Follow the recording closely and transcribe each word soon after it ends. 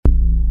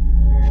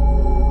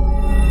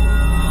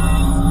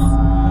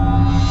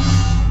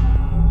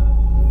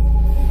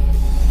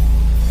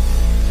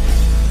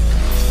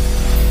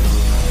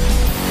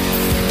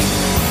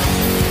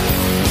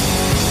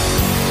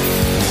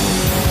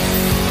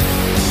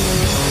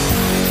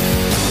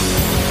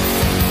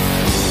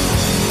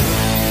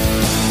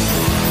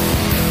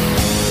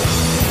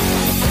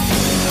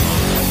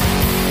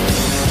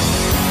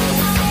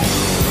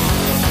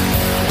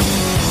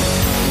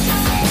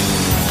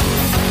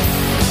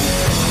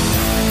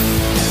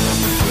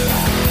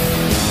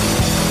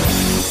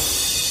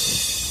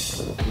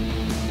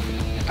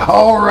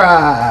All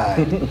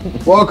right.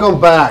 Welcome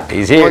back.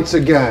 He's here. Once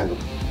again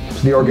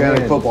to the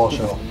Organic Football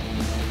Show.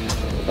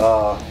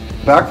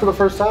 Back for the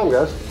first time,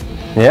 guys.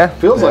 Yeah.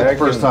 Feels like the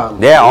first time.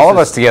 Yeah, all of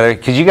us together.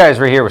 Because you guys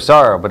were here with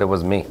Sorrow, but it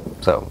wasn't me.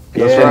 So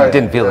it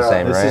didn't feel the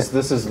same, right?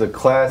 This is the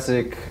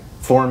classic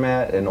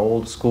format and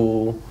old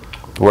school.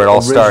 Where it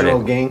all started.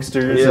 Original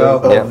gangsters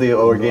of the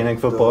Organic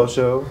Football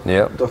Show.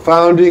 Yep. The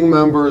founding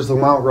members, the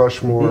Mount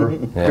Rushmore.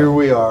 Here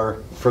we are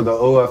for the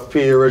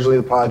OFP, originally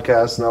the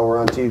podcast. Now we're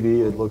on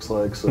TV, it looks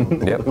like. So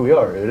Yep. We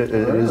are. It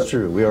is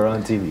true. We are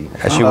on TV.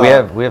 Actually,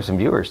 we have some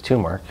viewers too,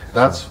 Mark.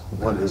 that's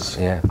what is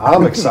Yeah.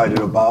 I'm excited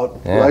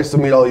about. Yeah. Nice to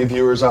meet all you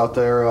viewers out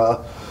there.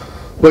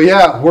 But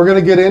yeah, we're going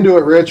to get into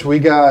it, Rich. We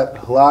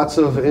got lots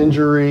of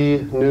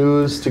injury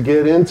news to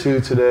get into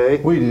today.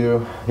 We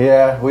do.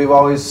 Yeah, we've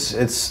always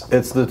it's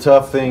the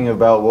tough thing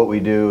about what we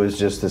do is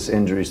just this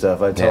injury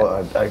stuff.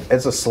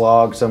 It's a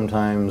slog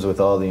sometimes with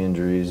all the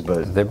injuries, but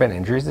Have there been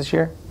injuries this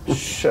year?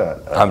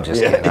 shut up. I'm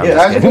just kidding. I'm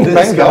just kidding. kidding.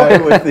 This guy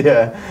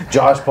with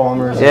Josh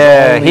Palmer's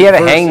Yeah, he had a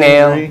first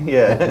hangnail. injury.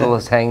 Yeah. Little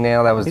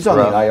hangnail. That was He's on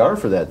rough. the IR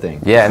for that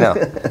thing. Yeah, I know.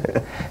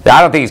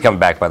 I don't think he's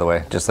coming back, by the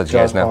way. Just to let you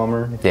Josh guys know.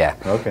 Palmer? Yeah.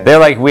 Okay. They're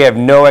like, we have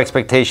no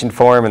expectation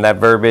for him, and that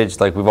verbiage,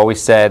 like we've always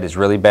said, is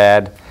really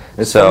bad.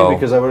 It's funny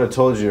because I would have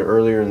told you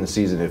earlier in the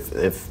season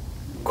if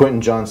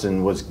Quentin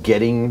Johnson was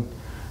getting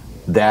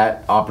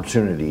that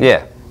opportunity,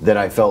 that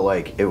I felt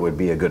like it would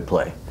be a good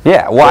play.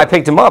 Yeah, well, I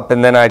picked him up,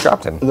 and then I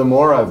dropped him. The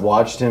more I've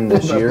watched him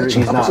this year,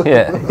 he's not.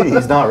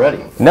 He's not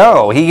ready.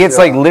 No, he gets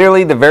like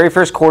literally the very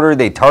first quarter,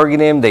 they target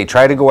him, they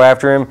try to go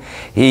after him.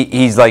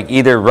 He's like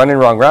either running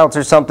wrong routes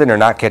or something, or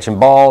not catching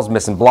balls,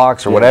 missing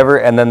blocks or whatever,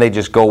 and then they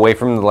just go away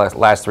from the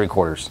last three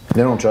quarters.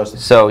 They don't trust him.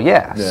 So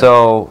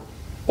so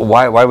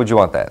why would you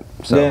want that?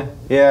 So.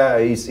 Yeah,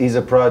 he's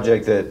a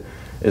project that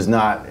is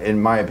not,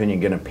 in my opinion,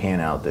 going to pan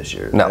out this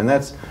year. No. And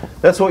that's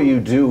what you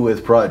do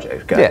with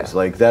project guys. Yeah.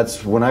 Like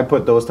that's when I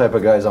put those type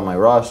of guys on my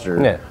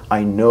roster.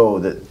 I know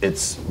that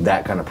it's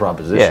that kind of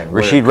proposition. Yeah,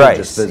 Rashid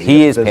Rice,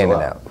 he is panning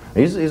out.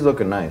 He's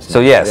looking nice.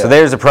 So so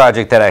there's a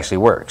project that actually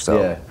works. So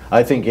yeah,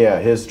 I think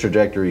his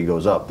trajectory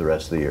goes up the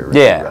rest of the year.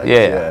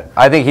 Yeah.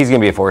 I think he's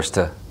going to be a force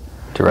to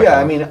reckon with.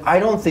 I mean, I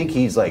don't think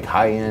he's like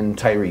high-end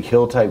Tyreek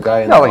Hill type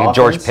guy. Not like a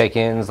George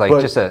Pickens, like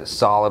just a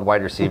solid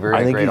wide receiver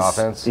and a great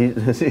offense.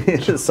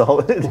 He's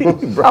solid.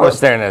 I was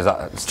staring at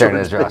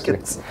his roster.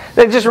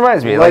 That just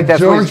reminds me, like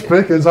that's George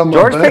Pickens.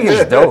 George Pickens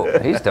is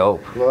dope. He's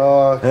dope.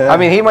 I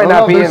mean, he might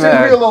not be in there. There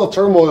seems to be a little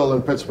turmoil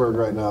in Pittsburgh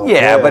right now.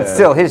 Yeah, but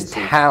still, his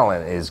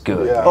talent is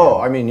good. Yeah. Oh,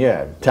 I mean,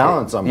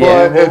 talent's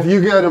unbelievable. But if you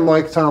get in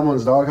Mike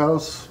Tomlin's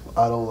doghouse,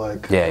 I don't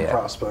like the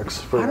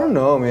prospects. I don't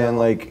know, man.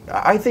 Like,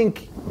 I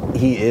think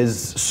he is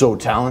so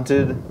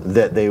talented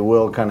that they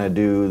will kind of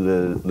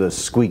do the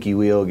squeaky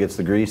wheel gets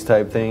the grease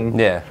type thing.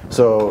 Yeah.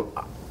 So,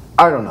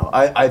 I don't know.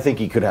 I think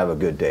he could have a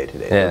good day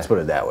today. Yeah. Let's put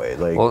it that way.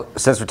 Like, well,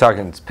 since we're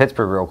talking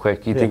Pittsburgh real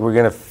quick, you think we're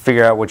going to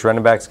figure out which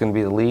running back's going to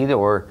be the lead,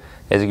 or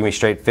is it going to be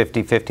straight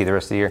 50-50 the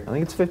rest of the year? I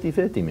think it's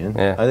 50-50, man.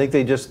 Yeah. I think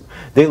they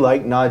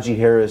like Najee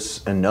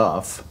Harris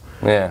enough.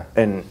 Yeah.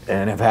 And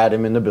have had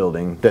him in the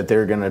building that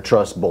they're going to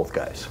trust both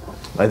guys.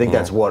 I think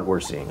that's what we're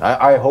seeing.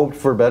 I hoped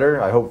for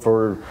better. I hope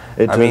for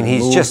it to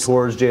move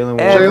towards Jalen Warren.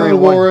 Jalen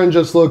Warren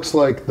just looks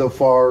like the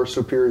far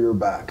superior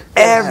back.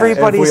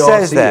 Everybody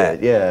says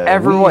that. Yeah,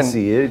 everyone. We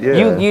see it.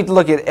 Yeah. You'd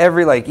look at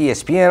every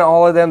ESPN,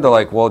 all of them. They're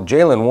like, well,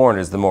 Jalen Warren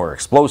is the more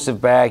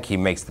explosive back. He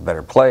makes the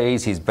better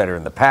plays. He's better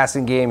in the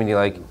passing game. And you're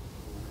like,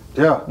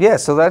 yeah.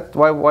 So that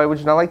why would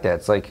you not like that?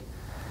 It's like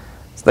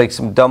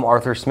some dumb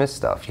Arthur Smith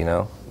stuff, you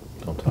know.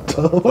 Don't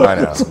talk about I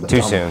know.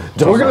 Too soon.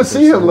 We're going to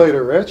see him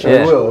later, Rich.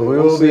 Yeah. We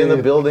will be in the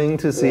building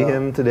to see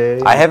him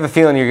today. I have a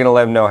feeling you're going to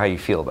let him know how you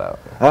feel about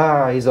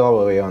it. He's all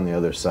the way on the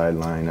other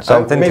sideline.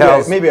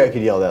 Maybe I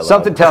could yell that loud.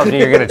 Something tells me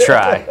you're going to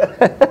try.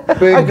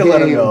 Big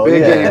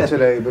game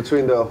today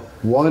between the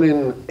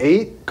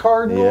 1-8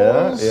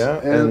 Cardinals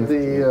and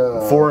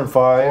the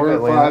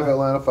 4-5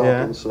 Atlanta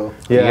Falcons. So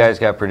you guys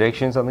got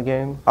predictions on the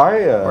game?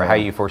 Or how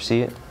you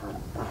foresee it?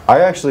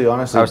 I actually,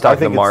 honestly, I was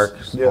talking to Mark.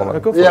 Well,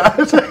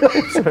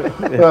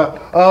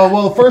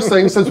 first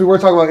thing, since we were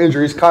talking about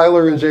injuries,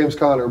 Kyler and James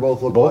Conner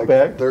both look like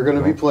back. They're going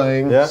to be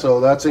playing. So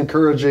that's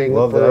encouraging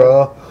Love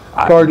for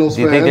Cardinals fans.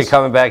 Do you think they're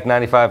coming back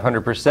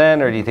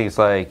 95-100%, or do you think it's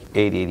like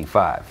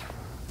 80-85?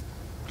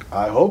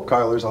 I hope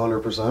Kyler's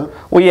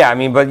 100%. Well, yeah, I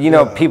mean, but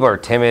people are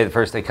timid.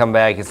 First they come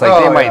back. It's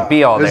like they might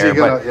be all there,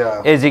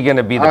 but is he going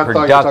to be the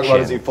production? I thought you were talking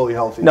about, is he fully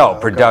healthy? No,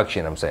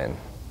 production, I'm saying.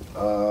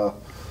 I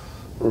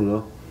don't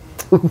know.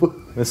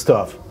 It's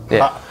tough.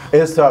 Yeah.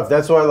 It's tough.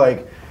 That's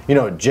why,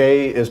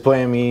 Jay is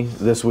playing me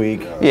this week.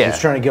 Yeah. He's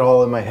trying to get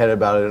all in my head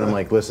about it, and I'm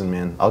like, listen,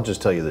 man, I'll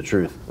just tell you the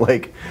truth.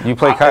 You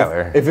play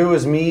Kyler. If it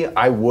was me,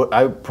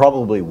 I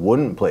probably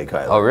wouldn't play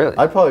Kyler. Oh, really?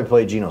 I'd probably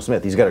play Geno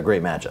Smith. He's got a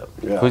great matchup.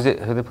 Yeah. Who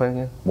they playing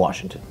again?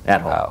 Washington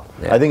at home. Oh,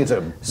 yeah. I think it's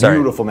a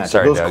beautiful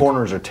matchup. Those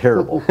corners are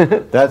terrible.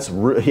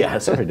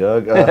 Sorry,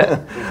 Doug.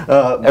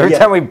 Every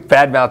time we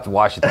badmouth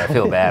Washington, I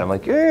feel bad. I'm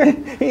like,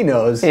 he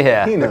knows.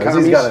 Yeah. He knows.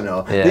 He's got to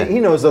know. Yeah. He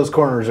knows those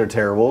corners are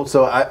terrible.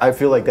 So I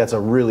feel like that's a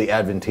really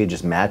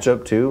advantageous matchup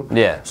matchup too.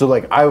 Yeah. So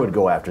like I would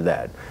go after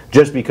that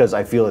just because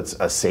I feel it's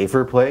a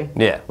safer play.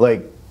 Yeah.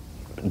 Like,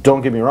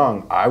 don't get me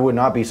wrong, I would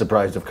not be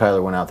surprised if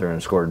Kyler went out there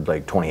and scored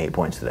like 28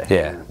 points today.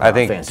 Yeah, I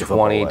think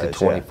 20 to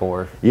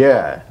 24.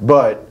 Yeah,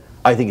 but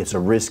I think it's a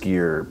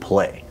riskier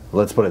play.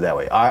 Let's put it that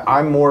way.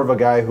 I'm more of a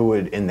guy who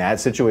would, in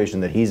that situation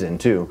that he's in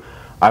too,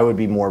 I would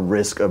be more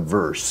risk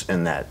averse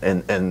in that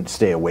and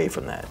stay away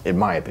from that, in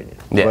my opinion.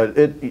 Yeah. But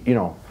it,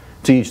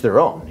 to each their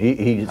own.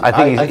 I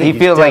think he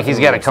feels like he's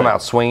got to come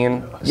out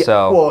swinging. Yeah,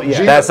 So well,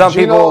 yeah. that some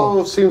Gino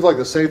people seems like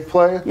a safe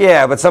play.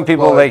 Yeah, but some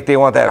people like they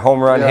want that home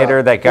run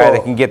hitter, that guy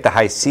that can get the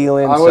high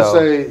ceiling. I would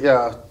say,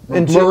 yeah.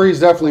 And Murray's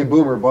definitely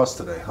boom or bust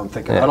today. I'm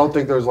thinking. I don't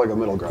think there's like a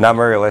middle ground. Not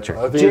Murray Electric.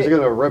 I think he's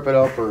gonna rip it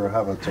up or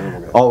have a terrible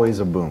game. Always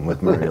a boom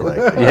with Murray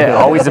Electric. Yeah,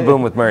 always a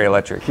boom with Murray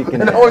Electric.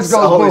 It always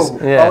goes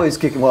boom. Yeah. Always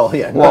kicking. Well,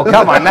 yeah. Well,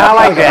 come on, not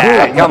like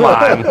that. Come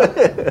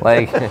on.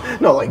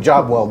 Like no, like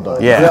job well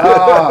done. Yeah.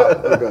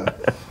 Okay.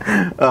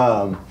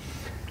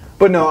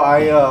 But no,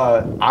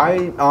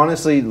 I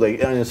honestly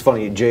like, and it's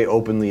funny. Jay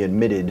openly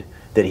admitted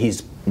that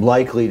he's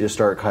likely to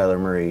start Kyler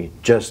Murray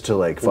just to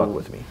like fuck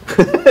with me.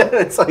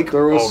 It's like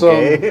there was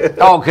okay.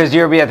 Because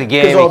you'll be at the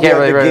game. I'll You be can't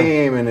at really the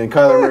game, and then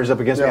Kyler Murray's up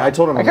against me. I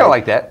told him I kind of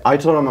like that. I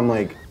told him I'm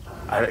like,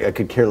 I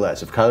could care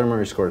less if Kyler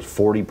Murray scores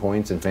 40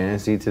 points in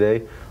fantasy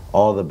today.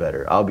 All the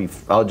better.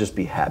 I'll just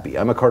be happy.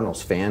 I'm a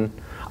Cardinals fan.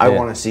 I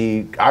want to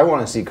see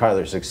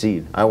Kyler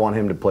succeed. I want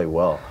him to play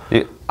well.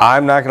 Dude,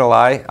 I'm not gonna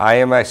lie.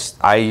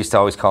 I used to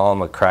always call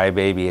him a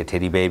crybaby, a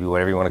titty baby,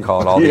 whatever you want to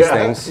call it. All these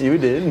things. You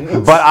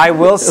did. But I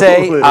will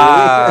say,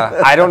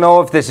 I don't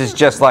know if this is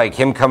just like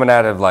him coming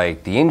out of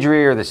like the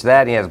injury or this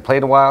that. And he hasn't played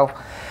in a while.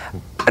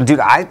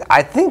 Dude,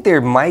 I think there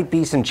might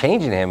be some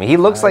change in him. He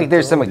looks like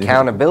there's some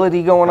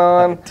accountability going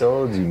on. I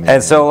told you, man.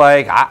 And so,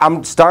 like,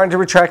 I'm starting to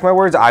retract my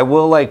words. I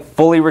will, like,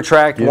 fully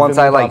retract once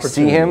I, like,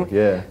 see him.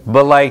 Yeah.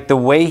 But, like, the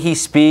way he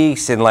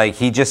speaks and,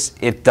 like,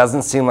 it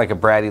doesn't seem like a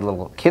bratty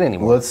little kid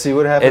anymore. Let's see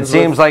what happens. It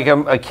seems like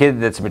a kid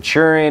that's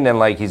maturing and,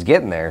 like, he's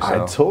getting there.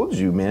 So. I told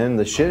you, man.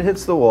 The shit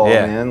hits the wall,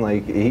 man.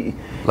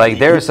 Like,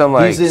 there's some,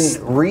 like... He's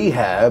in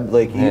rehab.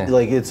 Like,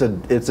 it's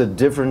a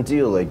different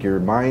deal. Like, your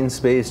mind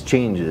space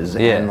changes.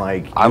 Yeah. And,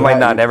 like... I might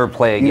not ever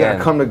play again. You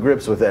gotta come to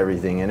grips with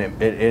everything, and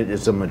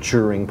it's a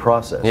maturing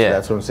process. Yeah.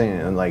 That's what I'm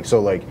saying. And like,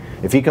 so like,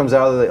 if he comes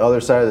out of the other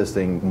side of this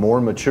thing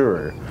more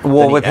mature,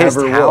 well, than with he his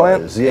ever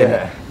talent, was,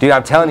 yeah. Dude,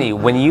 I'm telling you,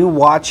 when you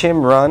watch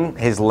him run,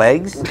 his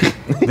legs,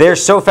 they're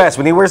so fast.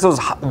 When he wears those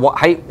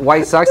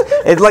white socks,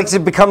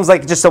 it becomes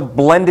like just a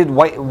blended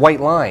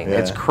white line. Yeah.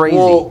 It's crazy.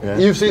 Well,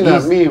 you've seen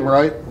that meme,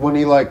 right? When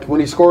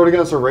he scored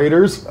against the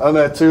Raiders on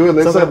that too, and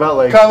they said about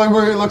like Kyler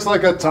Murray looks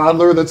like a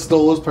toddler that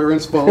stole his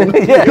parents' phone.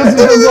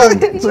 Yeah.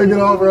 Taking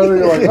off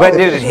running. Like, but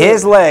dude,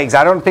 his legs,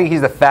 I don't think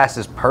he's the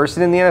fastest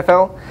person in the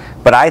NFL,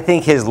 but I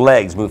think his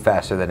legs move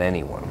faster than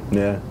anyone.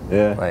 Yeah,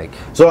 yeah. Like,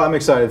 so I'm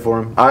excited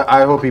for him.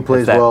 I hope he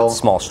plays well.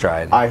 Small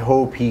stride. I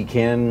hope he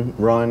can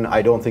run.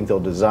 I don't think they'll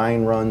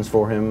design runs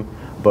for him,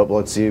 but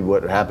let's see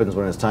what happens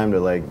when it's time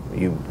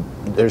to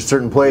there's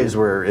certain plays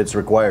where it's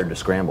required to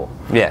scramble.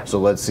 Yeah. So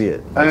let's see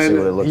it. Let's see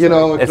what it looks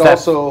like. It could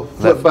also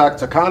flip back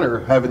to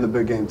Connor having the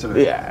big game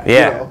today. Yeah.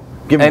 Yeah.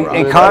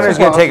 And Connor's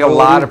going to take a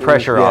lot of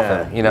pressure off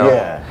him.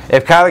 Yeah.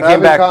 If Kyler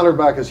came back, Connor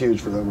back is huge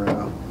for them right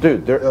now.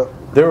 Dude,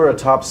 they were a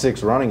top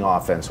 6 running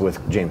offense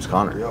with James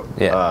Conner. Yep.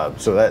 Yeah.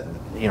 So that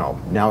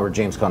now we're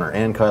James Conner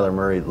and Kyler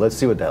Murray. Let's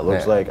see what that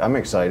looks like. I'm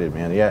excited,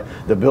 man. Yeah,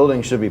 the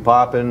building should be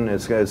popping.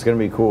 It's going to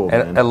be cool.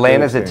 And man.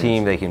 Atlanta's a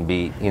team they can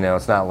beat.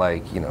 It's not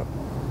like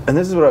And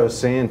this is what I was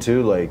saying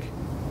too. Like,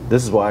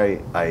 this is why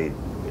I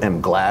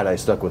am glad I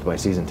stuck with my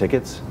season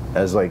tickets.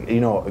 As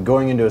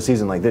going into a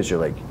season like this, you're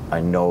like, I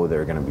know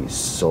they're going to be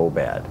so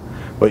bad,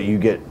 but you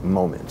get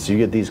moments. You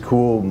get these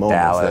cool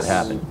moments that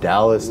happen.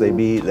 Dallas, they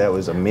beat. That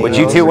was amazing. Which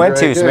you two went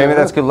to, so maybe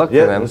that's good luck for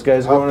them. This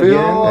guy's going again.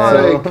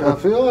 I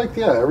feel like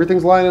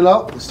everything's lining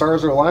up. The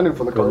stars are aligning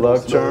for the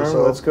Cardinals. Good luck, Charm.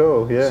 So let's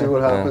go. Yeah. See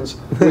what happens.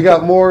 We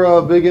got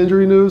more big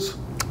injury news.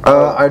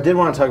 I did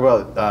want to talk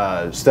about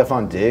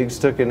Stephon Diggs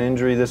took an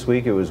injury this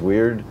week. It was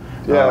weird.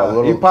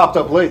 Yeah, he popped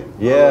up late.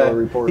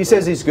 Yeah, he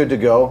says he's good to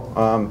go,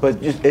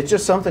 but it's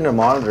just something to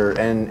monitor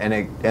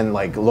and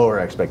like lower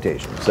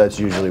expectations. That's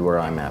usually where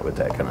I'm at with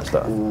that kind of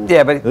stuff.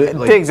 Yeah, but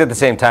Diggs at the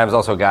same time is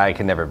also a guy I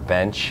can never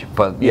bench.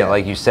 But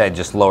like you said,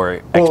 just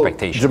lower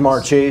expectations.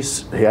 Jamar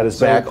Chase, he had his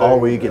back all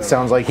week. It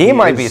sounds like he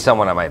might be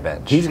someone I might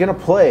bench. He's gonna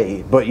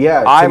play, but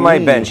I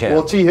might bench him.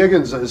 Well, T.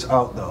 Higgins is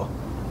out though.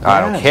 I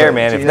don't care,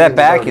 man. If that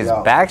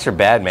backs are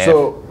bad, man.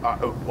 So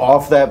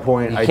off that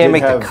point, I can't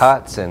make the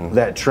cuts and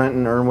that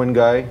Trenton Irwin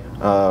guy,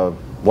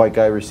 white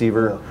guy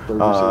receiver,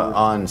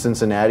 on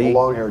Cincinnati, the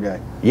long hair guy.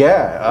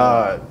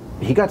 Yeah,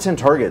 he got 10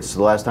 targets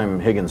the last time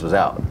Higgins was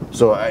out.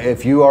 So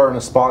if you are in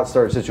a spot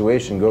start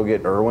situation, go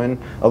get Irwin.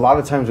 A lot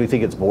of times we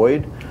think it's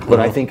Boyd, but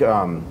I think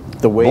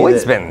the way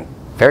Boyd's been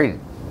very,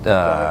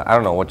 I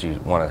don't know what you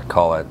want to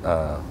call it.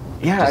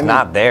 He's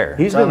not there.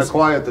 He's been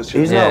quiet this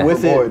year. He's not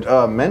with it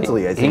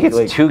mentally. I think he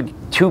gets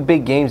two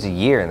big games a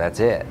year, and that's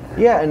it.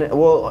 Yeah, and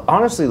well,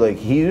 honestly,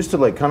 he used to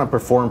kind of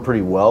perform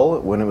pretty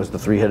well when it was the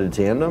three-headed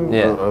tandem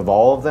of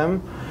all of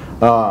them.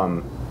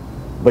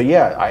 But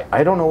yeah,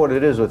 I don't know what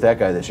it is with that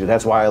guy this year.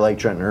 That's why I like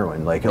Trenton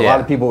Irwin. Like a lot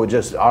of people would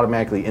just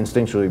automatically,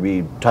 instinctually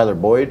be Tyler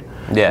Boyd.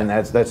 Yeah. And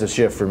that's a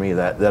shift for me.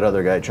 That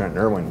other guy, Trenton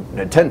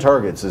Irwin, 10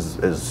 targets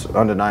is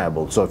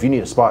undeniable. So if you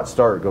need a spot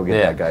start, go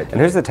get that guy. And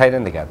who's the tight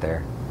end they got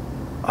there?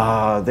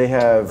 They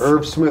have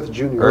Irv Smith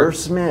Jr. Irv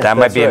Smith. That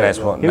might be a nice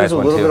one. He was a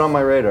little bit on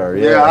my radar.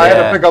 Yeah, I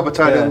had to pick up a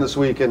tight end this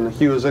week, and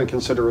he was in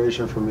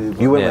consideration for me.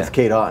 You went with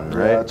Kate Otten,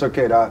 right? Yeah, I took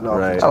Kate Otten off.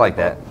 Right. I like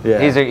that. Yeah.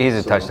 He's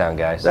a touchdown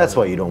guy. So. That's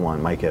why you don't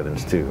want Mike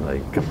Evans too.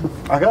 Like,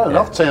 I got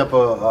enough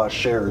Tampa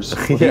shares.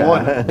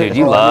 Dude,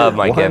 you love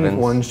Mike Evans.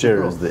 One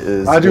share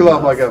is I do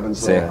love Mike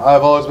Evans.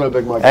 I've always been a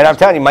big Mike Evans. And I'm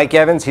telling you, Mike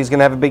Evans, he's going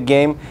to have a big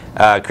game.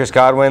 Chris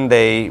Godwin,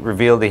 they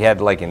revealed he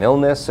had like an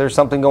illness or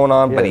something going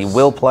on, but he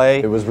will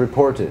play. It was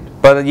reported.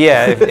 But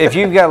yeah, if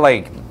you've got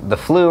like the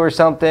flu or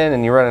something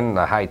and you're running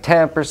a high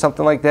temp or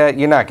something like that,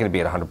 you're not going to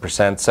be at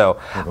 100%. So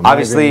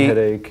obviously,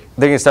 they're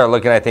going to start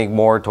looking, I think,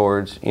 more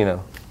towards,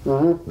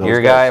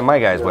 your guy and my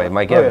guy's way,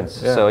 Mike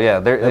Evans. Yeah. So yeah,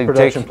 they're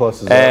production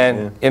plus is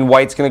and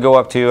White's going to go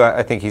up too.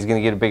 I think he's going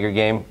to get a bigger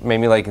game.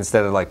 Maybe like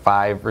instead of like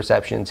 5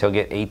 receptions, he'll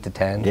get 8 to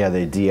 10. Yeah,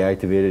 they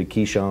deactivated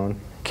Keyshawn.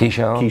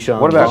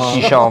 What about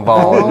Keyshawn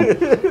Vaughn?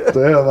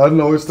 Damn, I didn't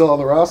know he's still on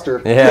the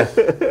roster.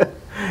 Yeah.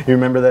 You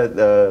remember that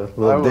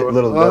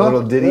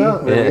little ditty?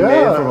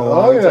 Yeah. From a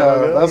long time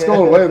ago? That's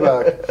going way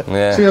back.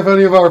 Yeah. See if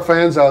any of our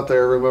fans out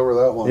there remember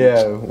that one.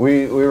 Yeah,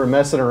 we were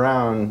messing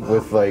around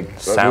with like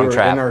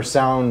Soundtrap. in our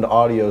sound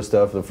audio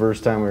stuff. The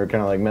first time we were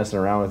kind of like messing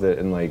around with it,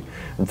 and like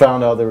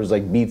found out there was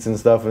like beats and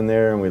stuff in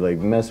there, and we like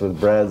messed with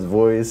Brad's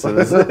voice.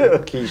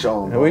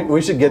 Keyshawn.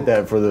 We should get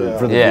that for the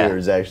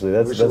viewers. Actually,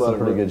 that's some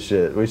pretty good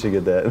shit. We should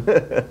get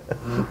that.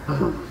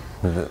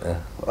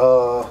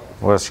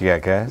 What else you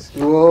got, guys?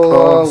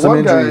 Well, some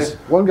one guy injuries.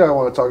 I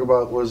want to talk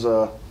about was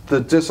the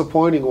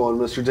disappointing one,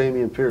 Mr.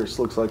 Damian Pierce.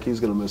 Looks like he's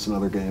going to miss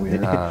another game here.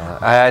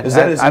 Is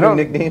that his new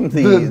nickname?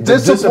 The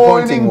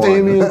disappointing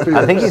Damian Pierce.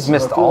 I think he's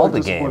missed all the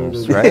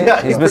games, right?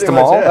 Yeah, he's he missed them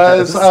pretty all.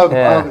 much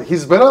has.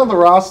 He's been on the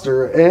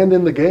roster and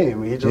in the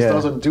game. He just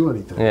doesn't do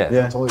anything. Yeah.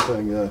 That's the only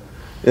thing. Yeah.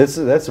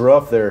 That's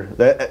rough there.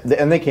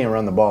 And they can't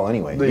run the ball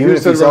anyway. The Even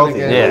if Houston he's running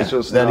healthy, game is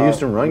just that not-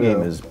 Houston run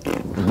game is.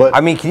 But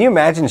I mean, can you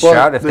imagine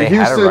Stroud if the they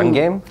had a run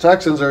game?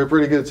 Texans are a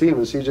pretty good team,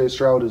 and C.J.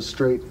 Stroud is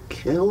straight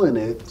killing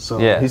it. So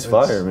Yeah. he's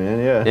fire, man.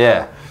 Yeah.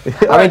 Yeah.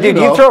 I mean, dude,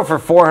 you throw for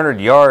 400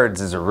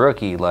 yards as a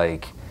rookie,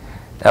 like,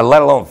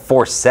 let alone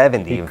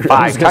 470 and 5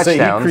 I was gonna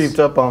touchdowns. say he creeped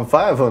up on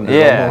 500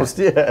 Yeah. almost.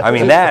 Yeah. I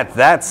mean,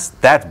 that's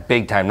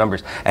big time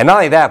numbers. And not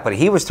only that, but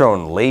he was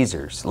throwing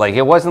lasers. Like,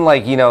 it wasn't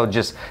like,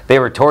 just they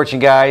were torching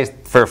guys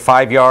for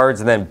 5 yards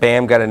and then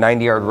bam, got a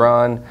 90-yard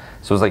run.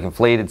 So it was like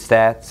inflated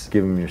stats.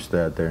 Give him your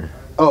stat there.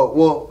 Oh,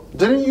 well,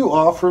 didn't you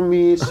offer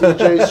me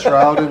C.J.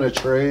 Stroud in a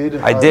trade?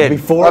 I did. I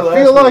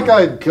feel like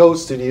I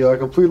ghosted you. I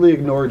completely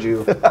ignored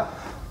you.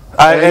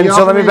 And you so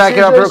let offered me back it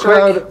up real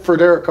Stroud quick. for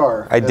Derek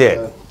Carr. I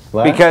did.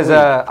 Last Because week.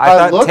 I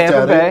thought looked Tampa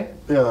at Bay. it.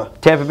 Yeah.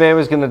 Tampa Bay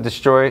was going to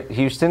destroy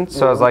Houston,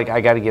 so I was like,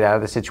 I got to get out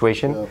of the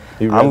situation.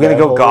 You I'm read going to that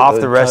go whole golf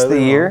the rest of the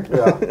Tyler year.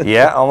 Yeah.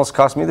 Yeah, almost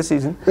cost me the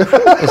season.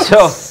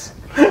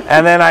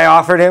 And then I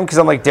offered him because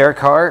I'm like, Derek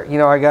Carr,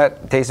 I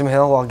got Taysom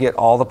Hill. I'll get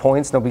all the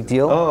points, no big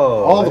deal.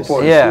 Oh, All the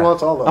points. Yeah. He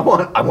wants all the I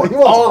want He wants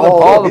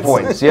all the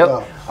points. Yep.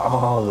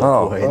 all the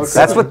Oh, points.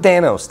 that's what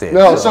Thanos did.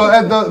 No, so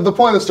the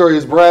point of the story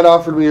is Brad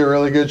offered me a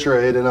really good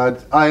trade, and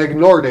I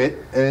ignored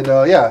it, and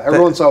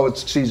everyone saw what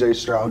C.J.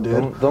 Stroud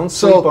did. Don't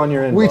sleep on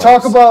your We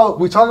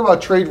inbox. talk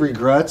about trade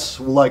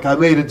regrets, like I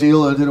made a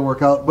deal and it didn't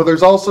work out, but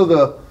there's also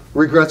the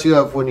regrets you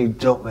have when you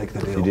don't make the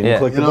deal. You didn't Yeah.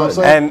 click the You know what I'm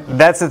button. saying? And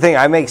that's the thing.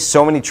 I make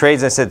so many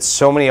trades. I said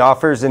so many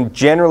offers, and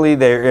generally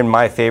they're in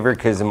my favor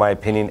because, in my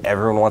opinion,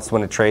 everyone wants to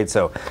win a trade.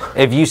 So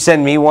if you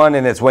send me one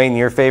and it's way in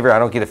your favor, I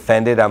don't get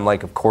offended. I'm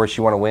like, of course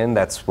you want to win.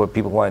 That's what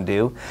people want to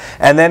do.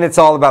 And then it's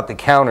all about the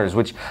counters,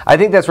 which I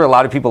think that's where a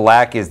lot of people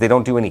lack is they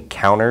don't do any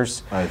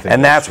counters. I think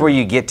And that's that's where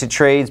you get to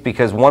trades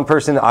because one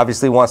person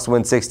obviously wants to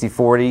win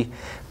 60-40,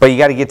 but you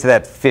got to get to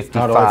that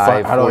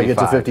 55, How do I get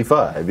to 45.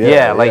 55?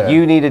 Yeah, like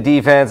you need a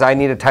defense, I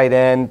need a tight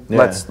end.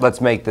 Yeah.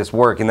 Let's make this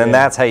work, and then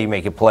that's how you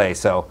make it play.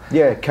 So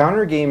Yeah,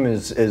 counter game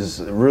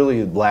is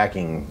really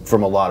lacking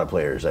from a lot of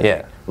players. I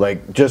think.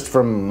 Like just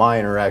from my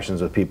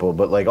interactions with people,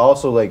 but like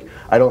also like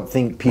I don't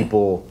think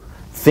people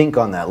think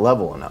on that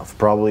level enough.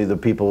 Probably the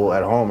people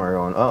at home are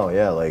going, oh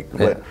yeah,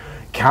 what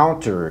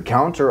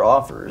counter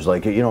offers.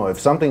 Like if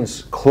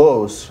something's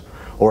close.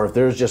 Or if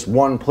there's just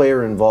one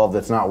player involved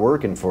that's not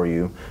working for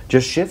you,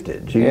 just shift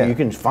it. You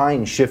can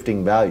find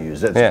shifting values.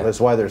 That's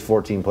why there's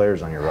 14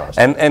 players on your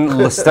roster.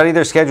 And study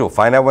their schedule.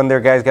 Find out when their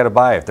guys got to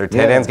buy. If their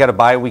tight end's got to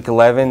buy week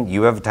 11,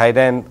 you have a tight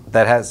end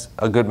that has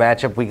a good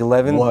matchup week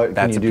 11. What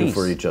that's can you a do piece.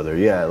 for each other?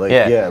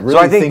 So Really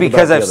I think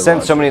because about I've the other sent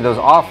so roster. many of those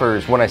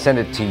offers, when I send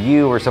it to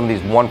you or some of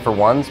these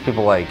 1-for-1s,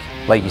 people like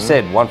you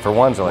said,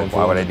 1-for-1s are like,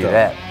 why would I do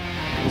that?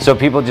 So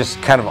people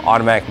just kind of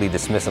automatically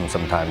dismiss them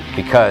sometimes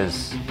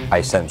because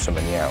I send so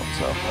many out.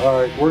 So All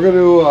right, we're going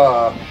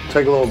to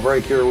take a little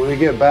break here. When we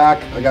get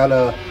back, I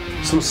got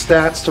some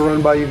stats to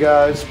run by you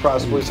guys,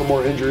 possibly some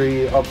more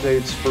injury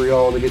updates for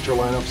y'all to get your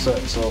lineup set.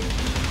 So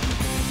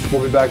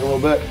we'll be back in a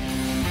little bit.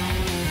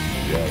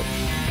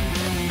 Yeah.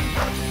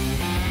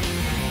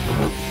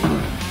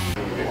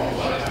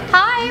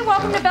 Hi,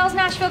 welcome to Bell's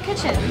Nashville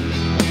Kitchen.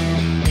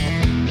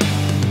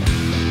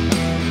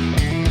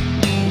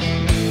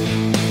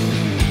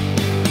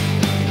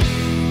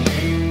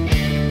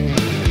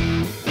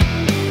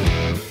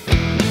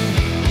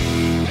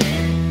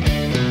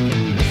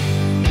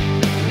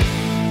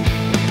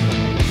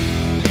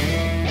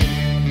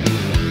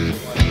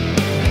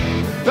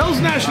 Bell's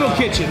National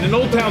Kitchen in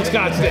Old Town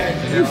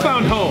Scottsdale. You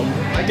found home,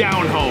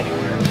 down home.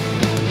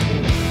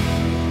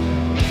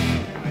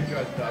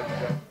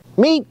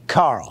 Meet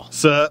Carl.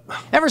 Sup?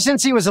 Ever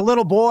since he was a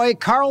little boy,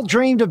 Carl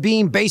dreamed of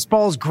being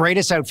baseball's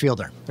greatest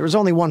outfielder. There was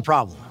only one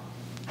problem.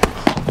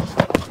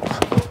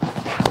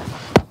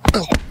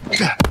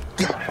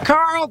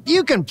 Carl,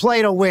 you can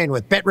play to win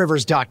with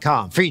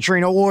BetRivers.com,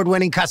 featuring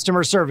award-winning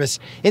customer service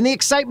in the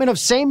excitement of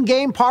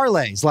same-game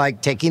parlays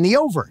like taking the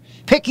over,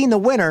 picking the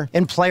winner,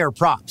 and player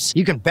props.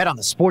 You can bet on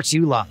the sports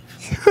you love.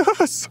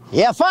 Yes!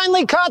 You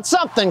finally caught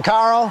something,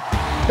 Carl.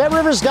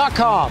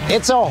 BetRivers.com.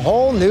 It's a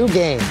whole new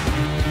game.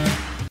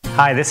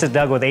 Hi, this is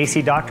Doug with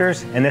AC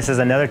Doctors, and this is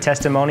another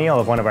testimonial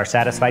of one of our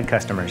satisfied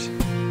customers.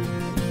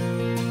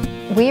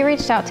 We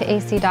reached out to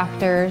AC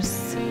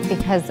Doctors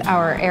because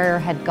our air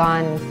had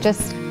gone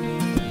just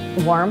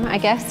warm, I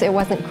guess. It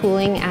wasn't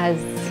cooling as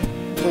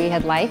we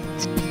had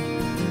liked.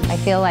 I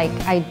feel like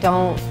I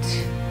don't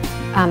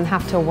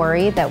have to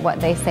worry that what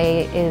they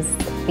say is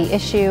the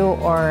issue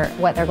or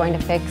what they're going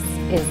to fix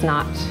is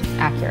not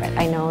accurate.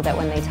 I know that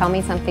when they tell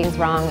me something's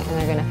wrong and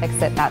they're going to fix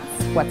it, that's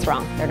what's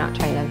wrong. They're not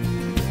trying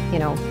to,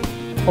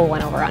 pull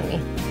one over on me.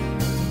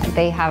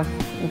 They have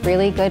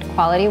really good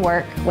quality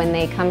work. When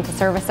they come to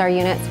service our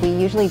units, we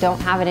usually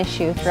don't have an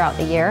issue throughout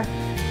the year.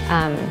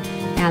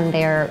 And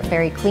they're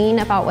very clean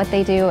about what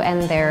they do,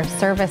 and their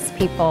service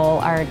people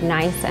are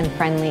nice and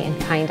friendly and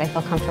kind. I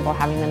feel comfortable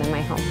having them in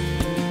my home.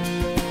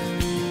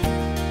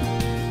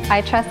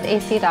 I trust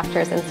AC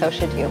Doctors, and so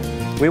should you.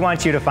 We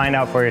want you to find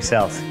out for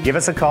yourselves. Give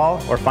us a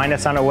call or find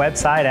us on our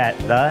website at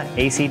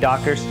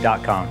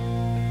theacdoctors.com.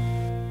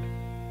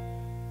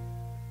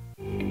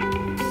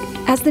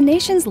 As the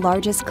nation's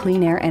largest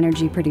clean air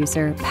energy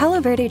producer, Palo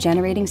Verde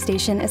Generating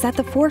Station is at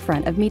the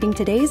forefront of meeting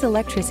today's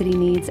electricity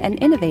needs and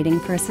innovating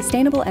for a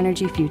sustainable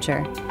energy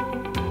future.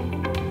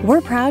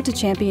 We're proud to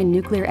champion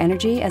nuclear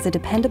energy as a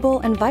dependable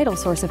and vital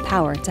source of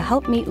power to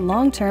help meet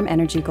long-term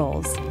energy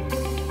goals.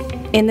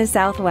 In the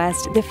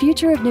Southwest, the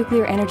future of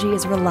nuclear energy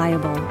is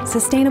reliable,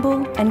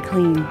 sustainable, and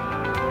clean.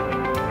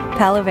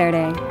 Palo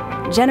Verde,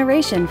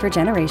 generation for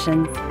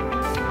generations.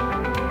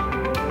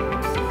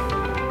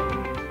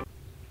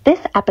 This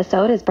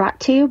episode is brought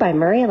to you by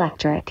Murray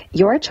Electric,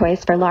 your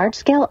choice for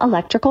large-scale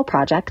electrical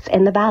projects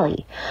in the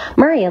Valley.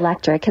 Murray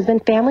Electric has been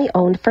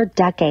family-owned for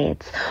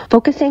decades,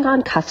 focusing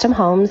on custom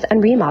homes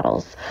and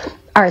remodels.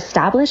 Our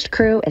established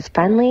crew is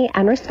friendly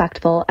and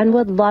respectful and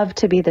would love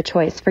to be the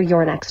choice for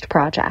your next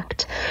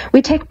project.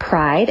 We take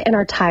pride in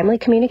our timely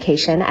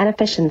communication and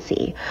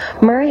efficiency.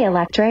 Murray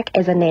Electric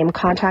is a name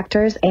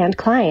contractors and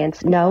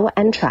clients know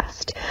and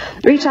trust.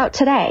 Reach out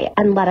today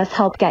and let us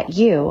help get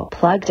you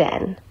plugged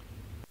in.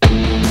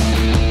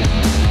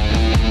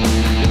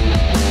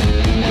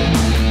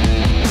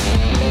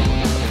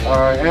 All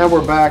right, and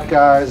we're back,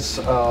 guys.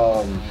 It's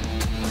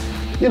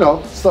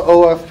the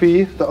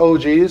OFP, the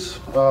OGs,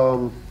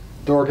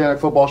 the Organic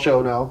Football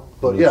Show now.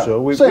 But yeah, so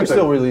we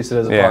still release it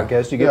as a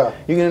podcast. You get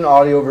an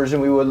audio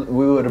version. We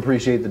would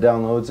appreciate the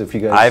downloads if you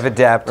guys. I've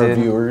adapted. Our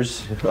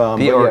viewers.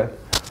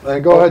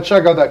 And go ahead,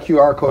 check out that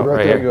QR code right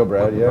there. There you go,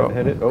 Brad. Yeah,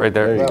 hit it. Right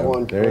there. That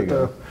one. There you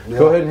go. Yeah.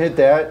 Go ahead and hit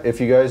that if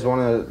you guys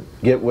want to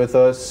get with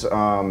us.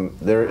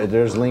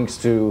 There's links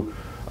to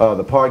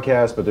the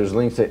podcast, but there's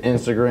links to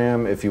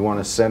Instagram if you want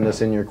to send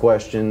us in your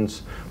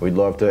questions. We'd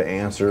love to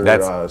answer.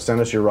 Send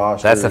us your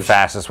rosters. That's the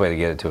fastest way to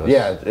get it to us.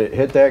 Yeah,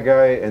 hit that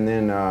guy and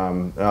then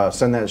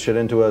send that shit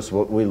into us.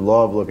 We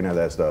love looking at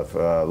that stuff.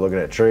 Looking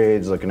at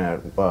trades, looking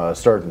at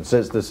start and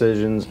sits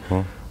decisions.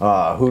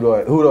 Who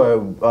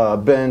do I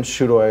bench?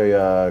 Who do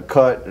I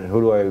cut?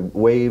 Who do I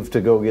waive to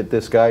go get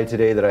this guy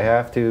today that I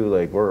have to?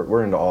 Like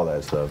we're into all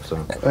that stuff. So.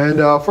 And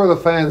for the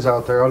fans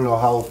out there, I don't know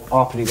how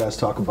often you guys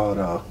talk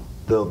about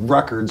the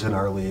records in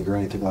our league or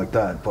anything like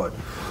that, but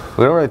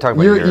we don't really talk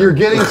about you're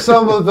getting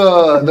some of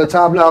the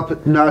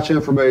top-notch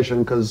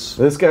information because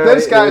this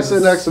guy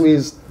sitting next to me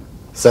is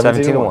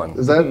 17-1.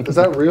 Is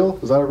that real?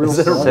 Is that a real?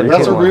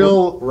 That's a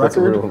real record. That's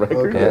a real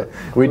record. Okay.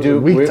 Yeah. We do.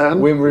 We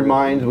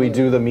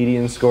do the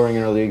median scoring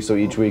in our league, so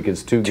each week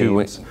is two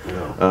games.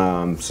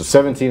 So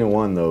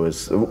 17-1 though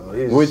is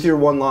with your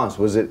one loss.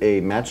 Was it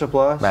a matchup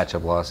loss?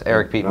 Matchup loss.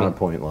 Eric beat me. Not a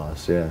point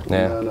loss. Yeah.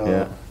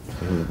 Yeah.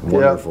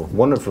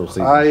 Wonderful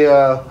season.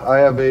 I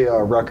have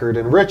a record,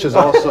 and Rich is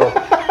also.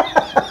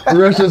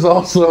 Rich is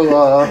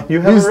also.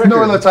 He's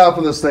near the top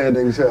of the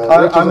standings.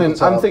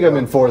 I'm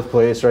in fourth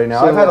place right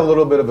now. So, I've had a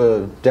little bit of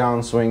a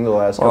downswing the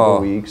last couple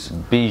of weeks.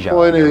 Bijan.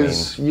 Point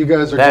is, you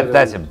guys are.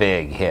 That's a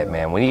big hit,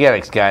 man. When you got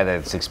a guy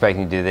that's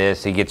expecting to do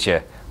this, he gets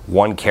you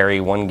one carry,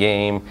 one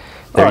game.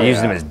 They're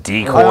using them as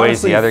decoys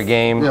honestly, the other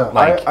game. Yeah.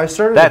 I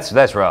started.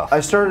 That's rough.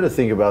 I started to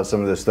think about some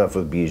of this stuff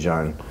with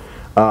Bijan.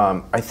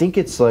 I think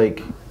it's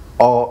like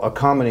a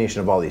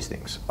combination of all these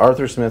things.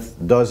 Arthur Smith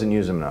doesn't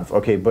use him enough.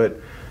 Okay, but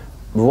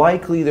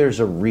likely there's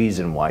a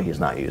reason why he's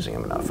not using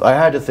him enough. I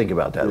had to think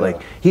about that.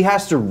 Like, he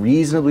has to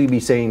reasonably be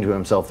saying to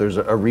himself, there's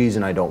a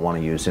reason I don't want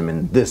to use him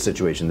in this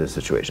situation.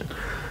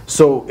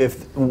 So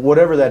if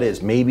whatever that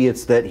is, maybe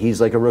it's that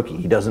he's like a rookie.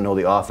 He doesn't know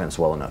the offense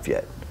well enough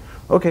yet.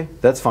 Okay,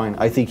 that's fine.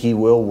 I think he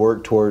will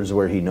work towards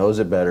where he knows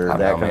it better,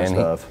 that kind of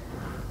stuff.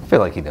 I feel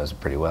like he knows it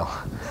pretty well.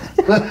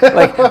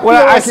 Like when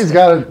I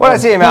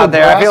see him out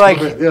there, I feel like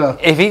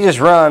if he just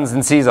runs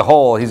and sees a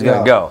hole, he's going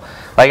to go.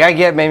 Like, I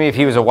get maybe if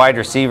he was a wide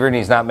receiver and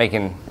he's not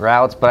making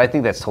routes, but I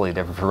think that's totally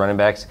different for running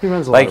backs. He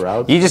runs a lot of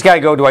routes. You just got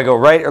to go, do I go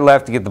right or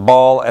left to get the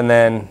ball, and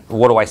then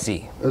what do I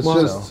see? It's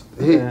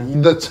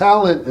the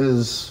talent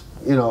is,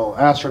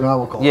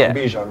 astronomical on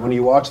Bijan when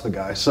you watch the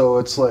guy. So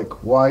it's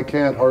like, why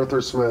can't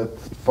Arthur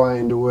Smith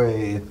find a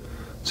way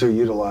to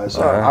utilize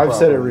him? I've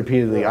said it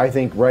repeatedly. I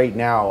think right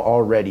now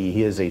already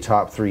he is a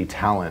top 3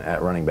 talent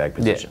at running back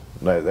position.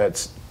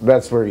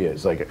 That's where he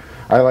is. Like,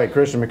 I like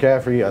Christian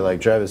McCaffrey, I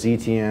like Travis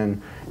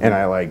Etienne, and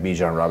I like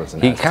Bijan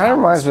Robinson. He kind of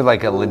reminds me of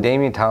like a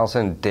LaDainian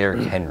Tomlinson,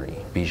 Derrick Henry,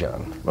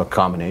 Bijan. A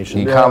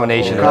combination.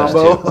 Combination of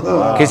those two.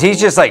 Because he's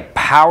just like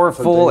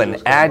powerful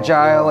and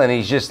agile, and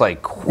he's just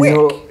like quick.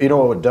 You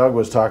know what Doug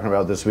was talking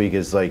about this week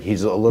is like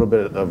he's a little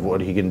bit of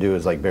what he can do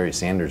is like Barry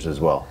Sanders as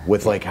well,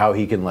 with like how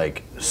he can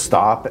like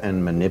stop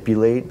and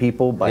manipulate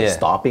people by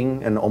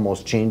stopping and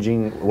almost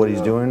changing what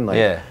he's doing.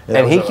 Like,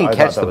 and he can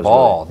catch the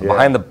ball. Really,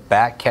 behind the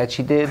back catch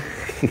he did,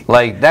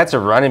 like that's a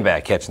running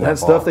back catching that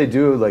ball. That stuff they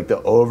do, like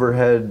the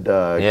overhead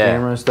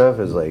camera stuff,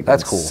 is like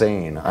that's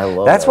insane. Cool. I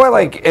love. That's why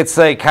like it's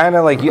like kind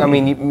of like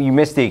you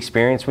miss the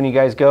experience when you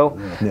guys go.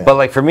 But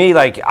like for me,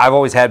 like I've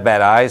always had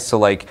bad eyes, so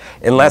like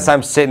unless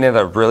I'm sitting at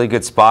a really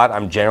good spot,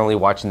 I'm generally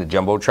watching the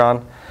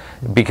Jumbotron.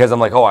 Because I'm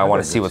like, I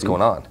want to see what's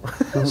going on.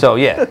 So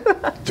yeah,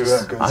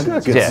 I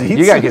got good seats.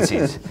 You got good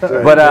seats. But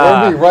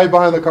we'll be right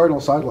behind the Cardinal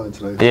sideline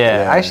today.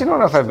 Yeah, I actually don't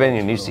know if I've been in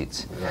your new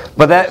seats.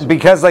 But that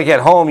because like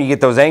at home you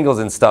get those angles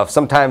and stuff.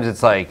 Sometimes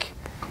it's like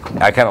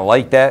I kind of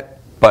like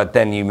that, but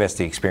then you miss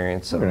the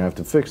experience. So. We're gonna have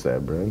to fix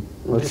that, Brad.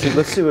 Let's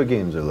see what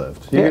games are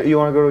left. You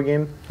want to go to a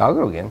game? I'll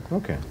go to a game.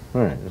 Okay,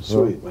 all right.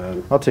 Sweet,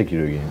 man. I'll take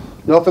you to a game.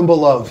 Nothing but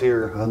love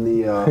here on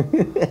the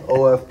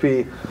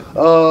OFP.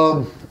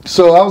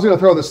 So I was going to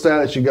throw the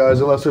stat at you guys,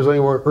 unless there's any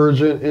more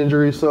urgent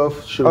injury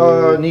stuff.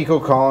 Nico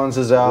Collins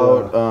is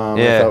out.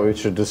 I thought we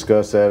should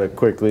discuss that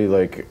quickly.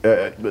 Like,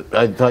 I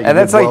thought you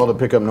did well to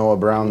pick up Noah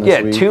Brown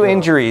this week. 2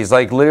 injuries,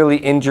 like literally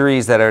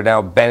injuries that are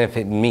now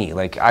benefiting me.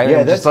 Like I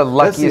am just the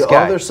luckiest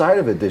guy. That's the other side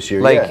of it this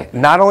year. Like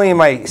not only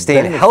am I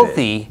staying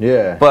healthy,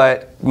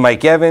 but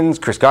Mike Evans,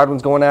 Chris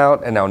Godwin's going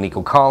out, and now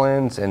Nico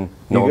Collins and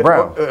Noah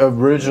Brown.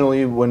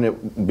 Originally,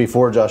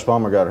 before Josh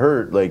Palmer got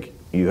hurt, like.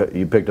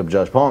 You picked up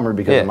Josh Palmer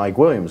because of Mike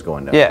Williams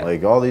going down. Yeah.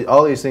 Like all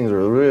these things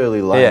are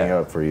really lining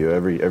up for you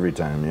every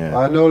time. Yeah.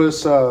 I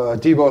noticed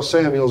Deebo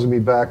Samuel's gonna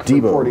be back for the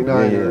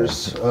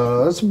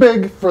 49ers. That's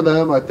big for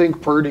them. I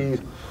think Purdy.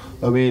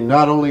 I mean,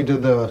 not only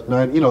did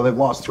they've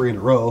lost 3 in a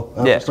row.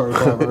 Started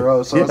 5 in a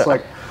row, so it's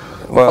like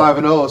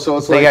 5-0. So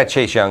it's they got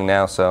Chase Young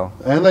now.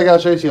 And they got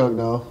Chase Young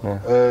now.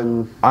 Yeah.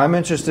 And I'm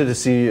interested to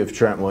see if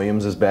Trent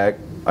Williams is back.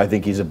 I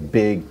think he's a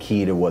big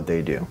key to what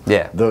they do.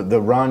 Yeah.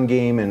 The run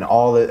game and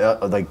all the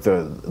like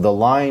the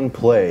line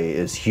play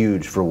is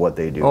huge for what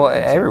they do. Well,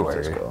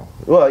 everywhere.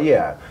 Well,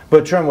 yeah,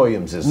 but Trent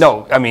Williams is he's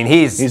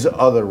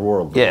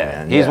otherworldly. Yeah,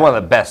 man. He's one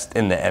of the best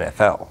in the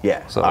NFL.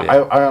 Yeah. So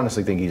I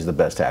honestly think he's the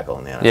best tackle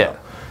in the NFL. Yeah.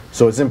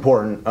 So it's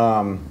important.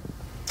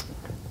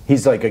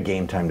 He's like a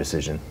game time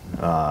decision.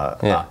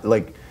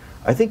 Like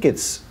I think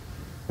it's.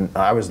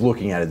 I was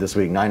looking at it this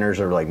week.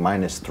 Niners are like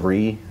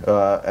 -3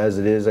 as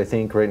it is. I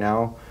think right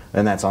now.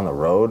 And that's on the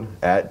road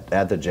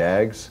at the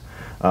Jags.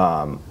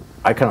 I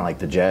kind of like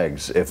the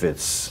Jags if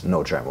it's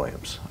no Trent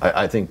Williams.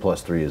 I think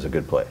 +3 is a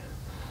good play.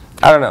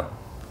 I don't know.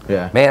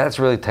 Yeah. Man, that's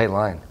a really tight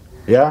line.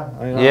 Yeah.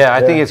 I know. Yeah, I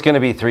think it's going to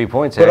be 3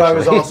 points. But actually. I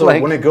was also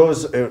when it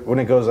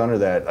goes under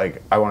that,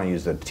 like I want to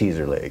use the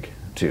teaser leg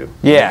too.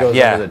 Yeah, when it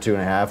goes under the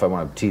 2.5, I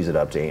want to tease it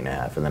up to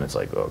 8.5, and then it's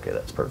like, okay,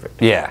 that's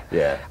perfect. Yeah.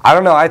 Yeah. I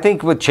don't know. I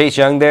think with Chase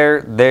Young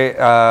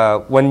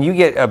when you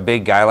get a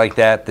big guy like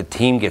that, the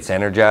team gets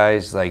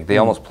energized. Like they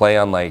almost play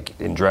on like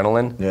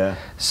adrenaline. Yeah.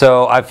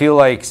 So I feel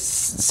like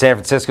San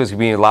Francisco's going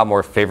to be in a lot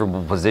more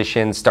favorable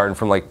position, starting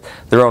from like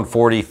their own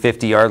 40,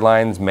 50-yard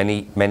lines,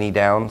 many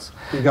downs.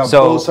 You got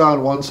Bosa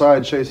on one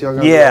side, Chase Young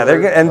on the other.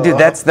 They're good. And dude,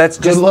 that's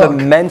just the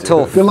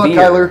mental fear. Good luck,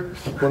 Kyler.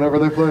 Whenever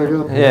they play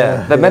again.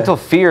 Yeah, the mental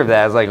fear of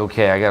that is like,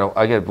 okay, I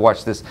gotta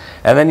watch this,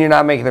 and then you're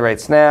not making the right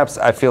snaps.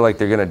 I feel like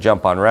they're gonna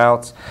jump on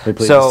routes. They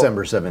play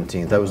December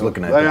 17th. I was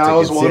looking at. I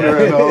was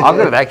wondering. I'll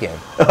go to that game.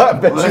 I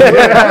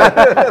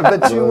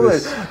bet you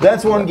would.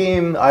 That's one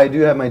game I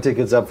do have my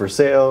tickets up for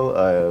sale.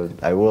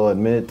 I will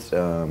admit,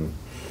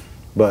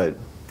 but.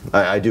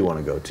 I do want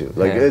to go too.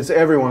 Like it's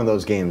every one of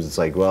those games. It's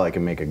like, well, I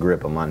can make a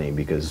grip of money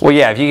because. Well,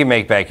 yeah, if you can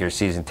make back your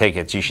season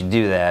tickets, you should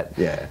do that.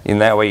 Yeah. In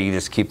that way, you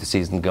just keep the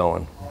season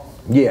going.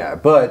 Yeah,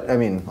 but I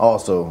mean,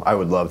 also, I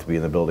would love to be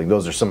in the building.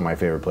 Those are some of my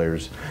favorite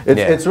players.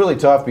 It's really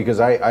tough because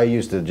I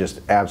used to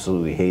just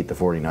absolutely hate the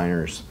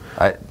 49ers.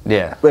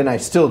 And I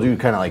still do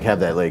kind of like have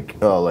that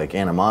like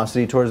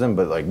animosity towards them,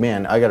 but like,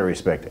 man, I got to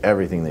respect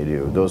everything they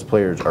do. Those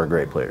players are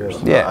great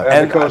players. Yeah,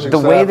 and the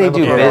way they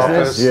do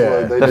business,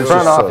 the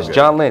front office,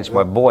 John Lynch,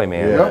 my boy,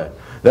 man. Yeah.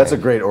 That's a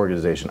great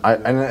organization.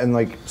 And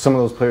like some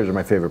of those players are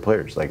my favorite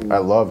players. Like I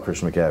love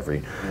Christian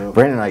McCaffrey.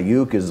 Brandon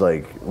Ayuk is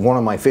like one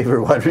of my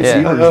favorite wide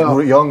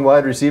receivers, young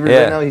wide receivers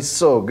right now. He's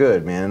so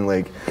good, man.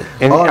 Like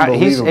unbelievable.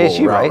 He's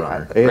ASU, route right?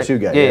 runner. ASU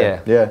guy.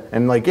 Yeah.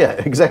 And like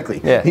exactly.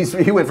 Yeah.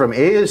 He went from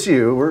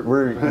ASU.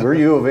 We're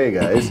U of A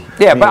guys.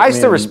 Yeah, but I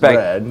still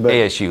respect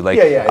ASU. Like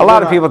a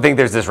lot of people think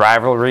there's this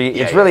rivalry.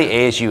 It's really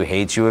ASU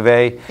hates U of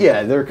A.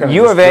 Yeah, they're kind of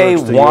U of A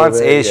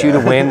wants ASU to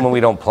win when we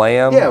don't play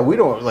them. Yeah, we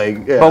don't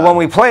like. Yeah. But when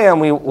we play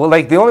them,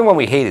 like the only one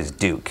we hate is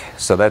Duke,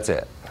 so that's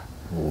it.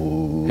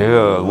 Ooh.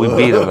 We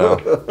beat them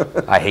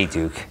though. I hate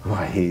Duke.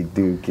 I hate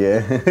Duke.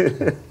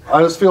 Yeah.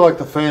 I just feel like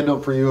the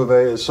fandom for U of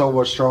A is so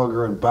much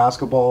stronger in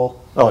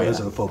basketball than it is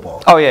in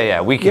football. Oh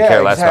yeah. We could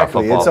care less about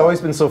football. It's always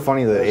been so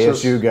funny that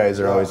ASU guys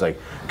are always like,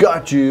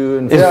 "Got you."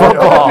 And it's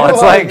football.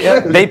 It's like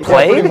they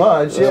played. Pretty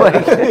much.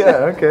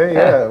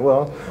 Yeah.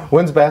 Well,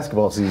 when's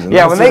basketball season?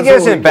 Yeah, when they get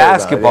us in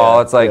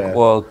basketball, it's like,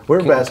 well,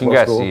 we're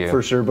basketball school to you.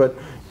 for sure, but.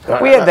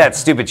 We had that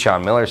stupid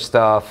Sean Miller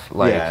stuff.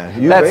 Like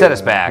that set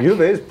us back. U of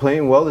A is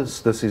playing well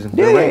this season.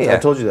 Yeah. I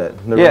told you that.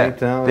 They're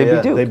ranked now. They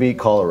beat Duke. They beat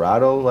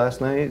Colorado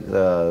last night.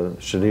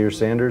 Shadir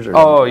Sanders. You're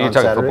talking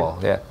football.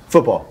 Yeah.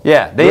 Football.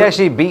 Yeah, they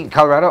actually beat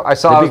Colorado. I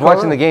was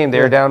watching the game. They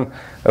were down.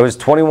 It was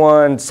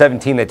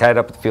 21-17. They tied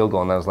up at the field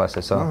goal, and that was the last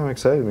I saw. Oh, I'm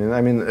excited, man.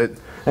 I mean,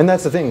 and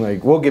that's the thing.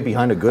 Like, we'll get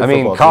behind a good.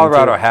 football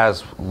Colorado team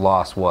has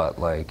lost what?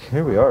 Like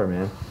here we are,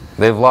 man.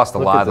 They've lost a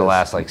lot the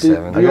last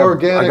 7. The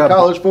organic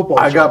college football.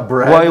 I got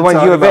Brad. Well, you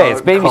went U of A. It's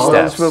baby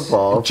steps.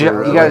 Football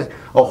for, you guys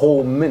a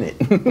whole minute.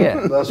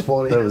 Yeah, that's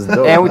funny. That was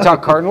dope. And we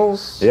talk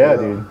Cardinals. Yeah,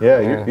 dude.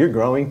 Yeah, you're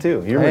growing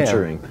too. You're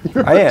maturing.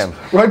 I am.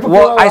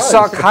 I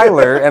saw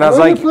Kyler, and I was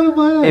like,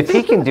 if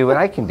he can do it,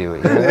 I can do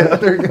it. Yeah,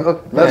 there you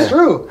go. That's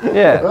true.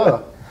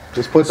 Yeah.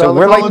 Just put so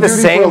we're like the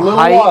same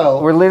height.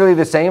 We're literally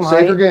the same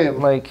height. Safer game.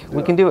 Like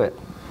we can do it.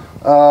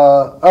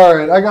 All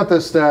right, I got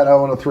this stat I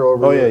want to throw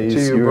over to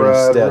you,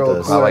 Brad. Real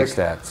quick. I like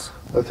stats.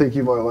 I think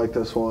you might like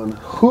this one.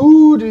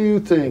 Who do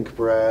you think,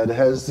 Brad,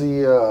 has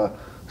the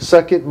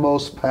second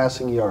most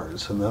passing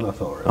yards in the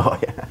NFL right now? Oh,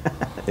 yeah.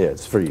 Yeah,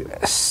 it's for you.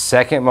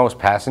 Second most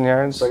passing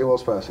yards? Second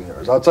most passing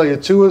yards. I'll tell you,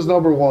 Tua is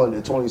number one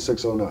at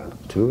 2609.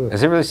 Tua.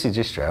 Is it really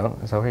C.J.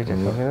 Stroud? Is that what you're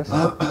telling me this?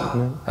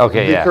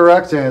 Okay, The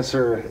correct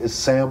answer is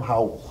Sam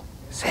Howell.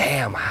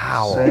 Sam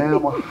Howell.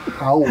 Sam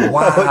Howell.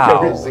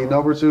 Wow. Is the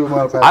number 2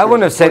 amount of passing I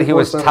wouldn't have said he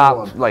was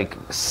top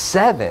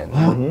 7.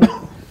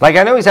 Mm-hmm. Like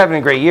I know he's having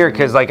a great year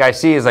because like I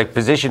see his like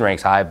position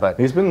ranks high, but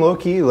he's been low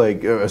key.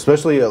 Like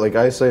especially like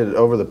I said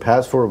over the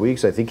past 4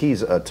 weeks, I think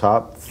he's a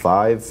top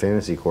 5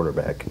 fantasy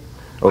quarterback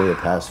over the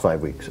past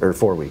 5 weeks or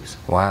 4 weeks.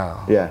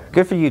 Wow. Yeah.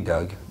 Good for you,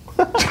 Doug.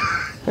 You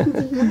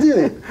did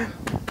it.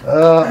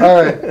 All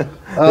right.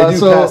 They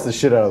do pass the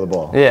shit out of the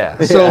ball. Yeah.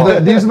 So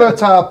these are the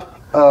top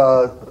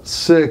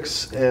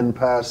 6 in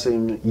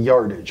passing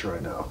yardage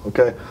right now.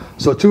 Okay.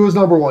 So Tua is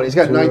number 1. He's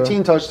got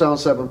 19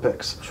 touchdowns, 7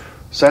 picks.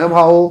 Sam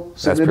Howell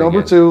sitting at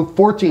number 2,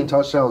 14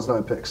 touchdowns,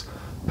 9 picks.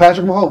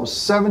 Patrick Mahomes,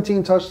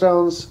 17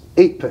 touchdowns,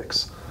 8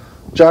 picks.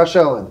 Josh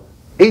Allen,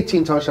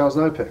 18 touchdowns,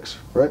 9 picks.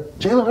 Right?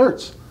 Jalen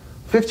Hurts,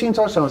 15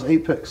 touchdowns,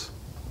 8 picks.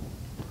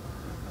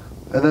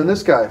 And then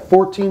this guy,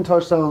 14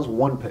 touchdowns,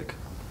 1 pick.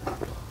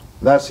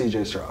 That's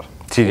C.J. Stroud.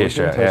 C.J.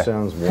 Stroud,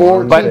 touchdowns,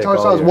 14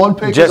 touchdowns, 1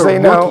 pick. Just so you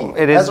know,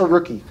 it is. That's a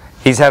rookie.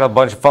 He's had a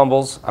bunch of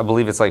fumbles. I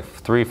believe it's like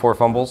 3 or 4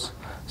 fumbles.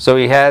 So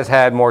he has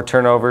had more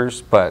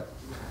turnovers, but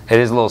it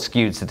is a little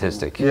skewed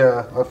statistic.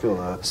 Yeah, I feel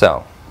that.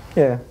 So.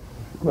 Yeah.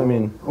 I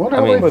mean, how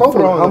many fumbles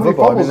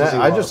does he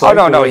just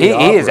no, he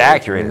is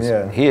accurate.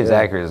 Yeah. He is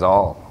accurate as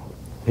all.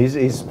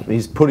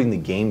 He's putting the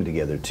game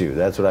together too.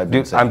 That's what I've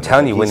been saying. I'm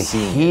telling you, when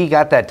he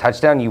got that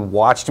touchdown, you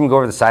watched him go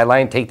over the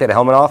sideline, take that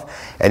helmet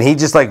off, and he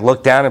just like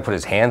looked down and put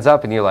his hands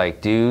up, and you're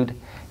like, dude,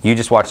 you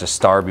just watched a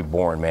star be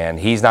born, man.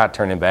 He's not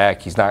turning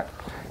back. He's not.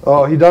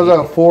 Oh, he does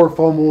have 4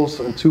 fumbles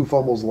and 2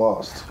 fumbles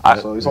lost.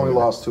 So he's only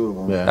lost 2 of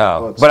them.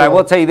 Yeah. But I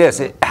will tell you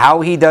this: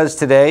 how he does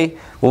today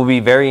will be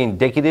very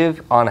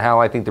indicative on how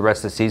I think the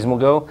rest of the season will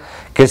go.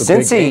 Because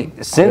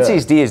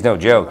Cincy's D is no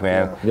joke,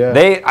 man.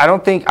 Yeah. I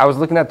don't think I was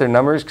looking at their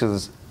numbers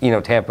because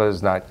Tampa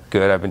is not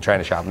good. I've been trying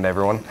to shop them to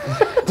everyone.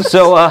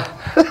 So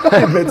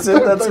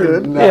that's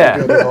good.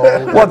 Yeah.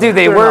 Well, dude,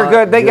 they were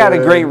good. They got a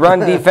great run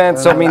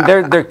defense. So I mean,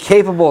 they're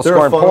capable of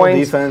scoring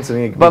points. Defense,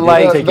 but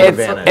like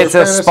it's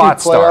a spot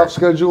start. Playoff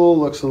schedule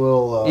looks a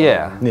little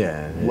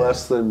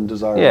less than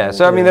desirable. Yeah.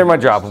 So I mean, they're more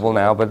droppable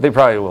now, but they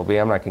probably will be.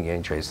 I'm not gonna get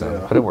any trades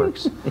them, but it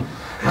works.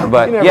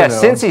 But yeah,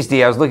 Cincy's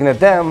D. I was looking at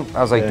them.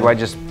 I was like, do I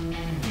just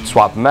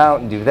swap them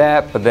out and do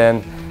that? But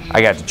then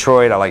I got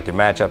Detroit. I like their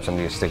matchups. I'm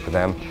gonna stick with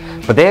them.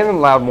 But they haven't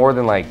allowed more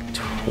than like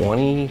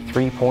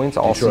 23 points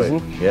all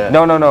season. Yeah.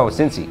 No,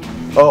 Cincy.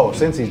 Oh,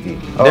 Cincy's deep.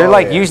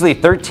 They're usually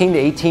 13 to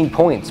 18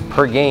 points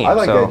per game. I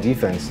like that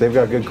defense. They've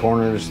got good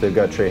corners. They've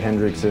got Trey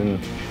Hendrickson.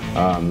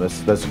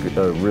 That's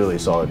a really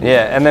solid defense.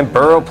 Yeah, and then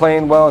Burrow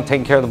playing well and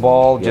taking care of the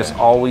ball just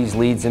always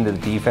leads into the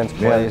defense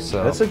plays.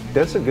 Yeah, so.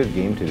 That's a good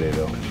game today,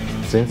 though.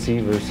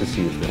 Cincy versus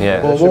Houston.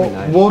 Yeah,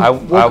 we'll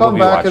come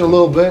back in a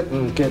little bit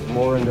and get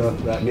more into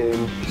that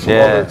game. Some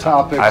other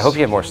topics. I hope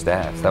you have more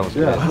stats. That was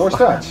good. More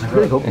stats. I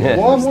really hope you have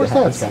more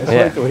stats, guys.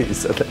 I like the way you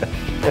said that.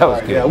 That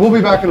was good. Yeah, we'll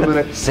be back in a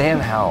minute. Sam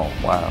Howell.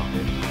 Wow.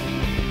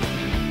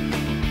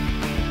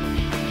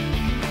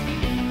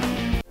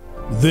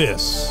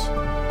 This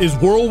is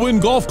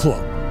Whirlwind Golf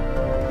Club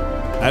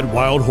at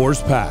Wild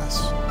Horse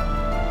Pass.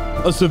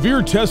 A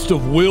severe test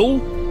of will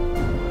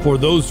for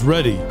those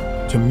ready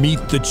to meet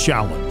the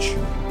challenge.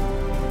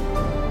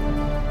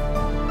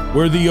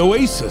 Where the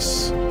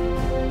oasis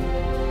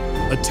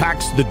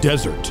attacks the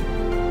desert.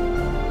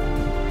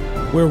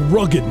 Where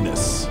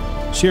ruggedness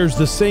shares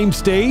the same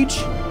stage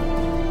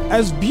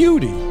as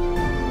beauty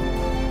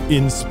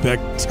in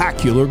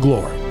spectacular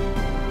glory.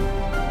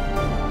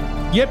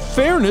 Yet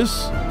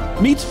fairness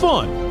meets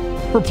fun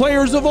for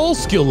players of all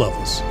skill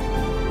levels.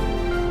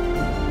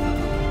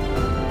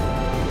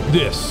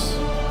 This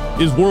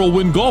is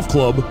Whirlwind Golf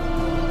Club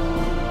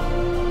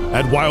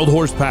at Wild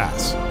Horse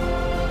Pass.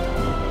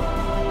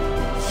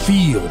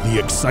 Feel the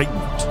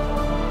excitement.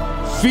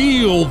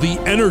 Feel the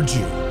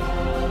energy.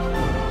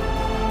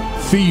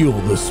 Feel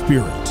the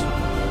spirit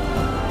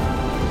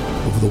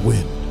of the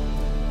wind.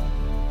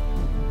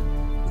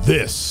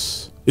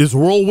 This is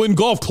Whirlwind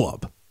Golf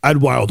Club at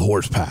Wild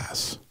Horse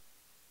Pass.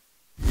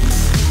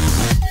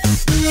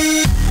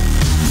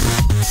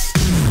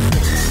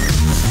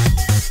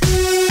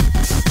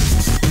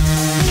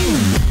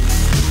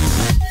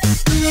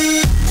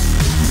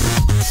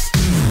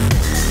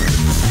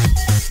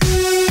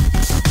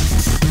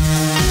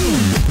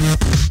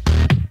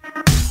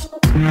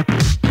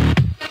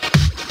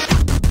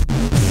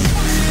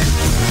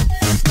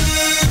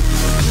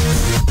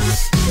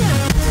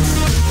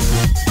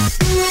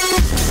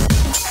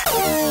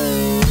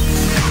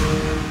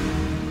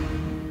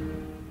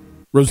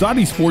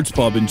 Rosati Sports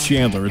Pub in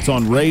Chandler. It's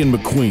on Ray and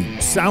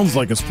McQueen. Sounds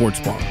like a sports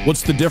bar.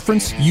 What's the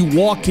difference? You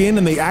walk in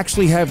and they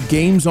actually have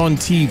games on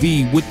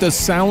TV with the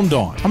sound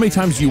on. How many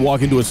times do you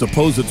walk into a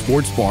supposed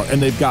sports bar and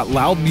they've got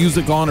loud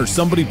music on or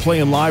somebody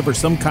playing live or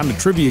some kind of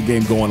trivia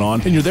game going on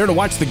and you're there to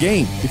watch the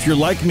game? If you're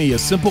like me, a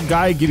simple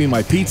guy, give me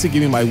my pizza,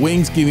 give me my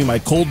wings, give me my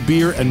cold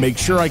beer, and make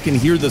sure I can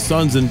hear the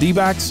Suns and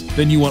D-backs,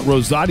 then you want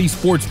Rosati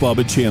Sports Pub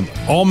at Chandler.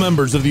 All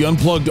members of the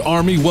Unplugged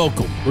Army,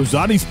 welcome.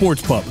 Rosati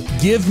Sports Pub.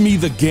 Give me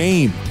the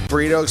game.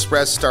 Burrito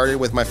Express started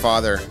with my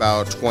father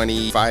about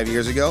 25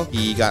 years ago.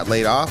 He got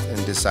laid off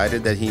and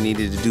decided that he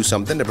needed to do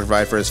something to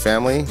provide for his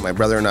family. My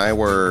brother and I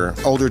were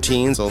older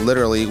teens, so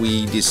literally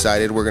we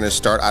decided we're going to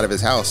start out of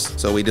his house.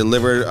 So we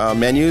delivered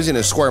menus in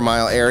a square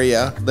mile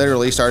area,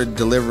 literally started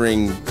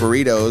delivering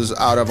burritos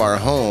out of our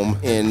home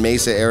in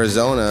Mesa,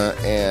 Arizona,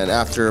 and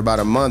after about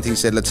a month he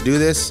said, let's do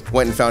this.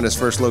 Went and found his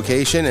first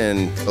location,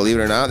 and believe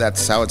it or not,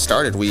 that's how it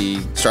started. We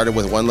started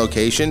with one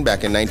location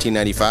back in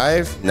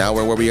 1995. Now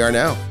we're where we are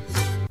now.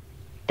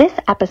 This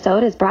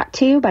episode is brought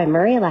to you by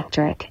Murray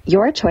Electric,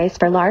 your choice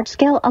for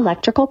large-scale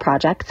electrical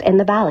projects in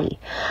the Valley.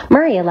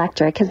 Murray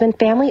Electric has been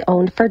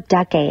family-owned for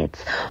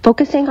decades,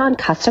 focusing on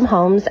custom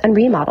homes and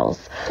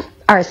remodels.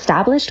 Our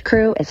established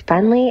crew is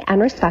friendly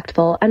and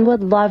respectful and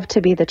would love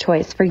to be the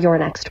choice for your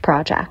next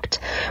project.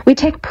 We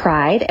take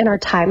pride in our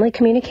timely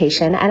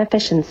communication and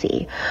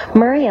efficiency.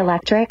 Murray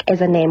Electric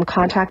is a name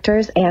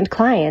contractors and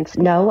clients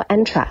know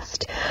and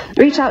trust.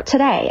 Reach out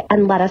today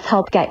and let us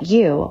help get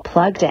you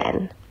plugged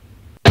in.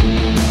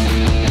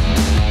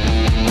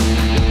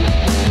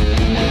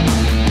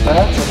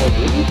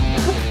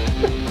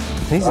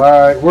 All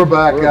right, we're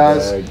back,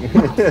 guys. And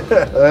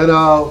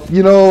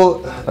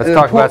let's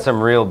talk about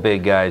some real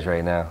big guys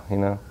right now.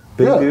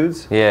 Big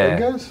dudes? Yeah. Big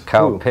guys?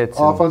 Kyle Pitts.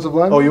 Offensive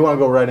line? Oh, you want to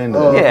go right into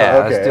that? Yeah,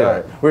 okay, let's do all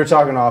it. right. We were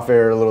talking off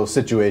air, a little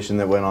situation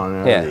that went on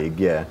in our league.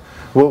 Yeah.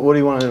 What do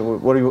you want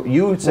to?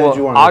 You said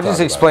you wanted. I'll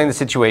just explain the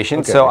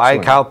situation. Okay, so I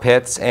had Kyle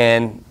Pitts,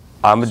 and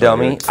I'm a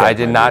dummy. I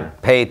did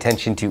not pay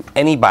attention to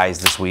any buys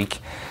this week.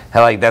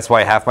 That's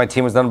why half my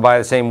team was done by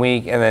the same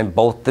week, and then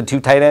both the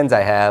two tight ends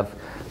I have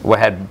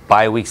had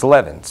bye weeks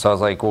 11. So I was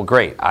like, well,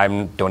 great. I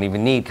don't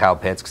even need Kyle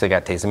Pitts because I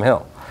got Taysom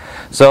Hill.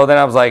 So then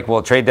I was like,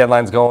 well, trade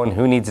deadline's going.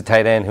 Who needs a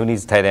tight end? Who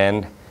needs a tight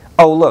end?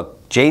 Oh,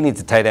 look, Jay needs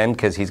a tight end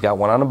because he's got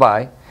one on a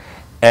bye.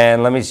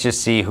 And let me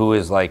just see who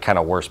is kind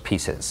of worse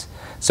pieces.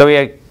 So we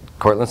had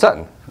Cortland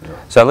Sutton. Yeah.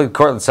 So I looked at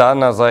Cortland Sutton,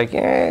 and I was like,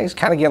 he's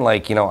kind of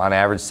getting on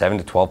average 7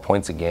 to 12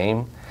 points a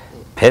game.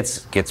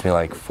 Pitts gets me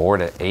 4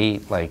 to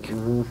 8.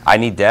 I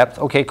need depth.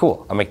 Okay,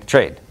 cool. I'll make the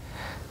trade.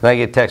 Then I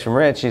get a text from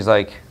Rich. He's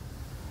like,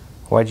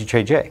 why'd you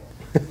trade Jay?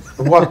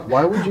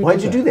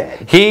 Why'd you do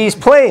that? He's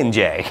playing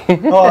Jay.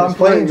 Oh, I'm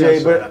playing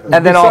Jay, but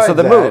and then also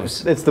the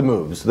moves. It's the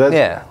moves.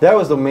 That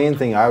was the main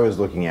thing I was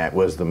looking at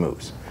was the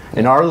moves.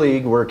 In our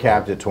league, we're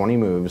capped at 20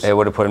 moves. It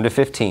would have put him to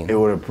 15. It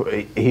would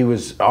have. He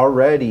was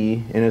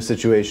already in a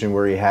situation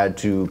where he had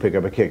to pick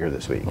up a kicker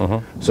this week.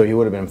 So he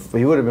would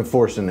have been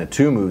forced into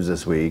 2 moves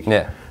this week.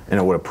 Yeah. And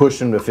it would have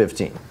pushed him to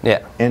 15.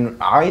 Yeah. And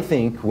I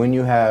think when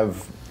you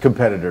have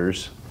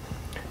competitors,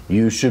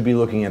 you should be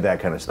looking at that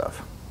kind of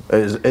stuff.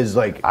 Is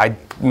like I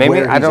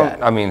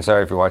mean,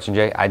 sorry if you're watching,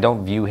 Jay. I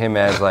don't view him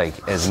as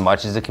like as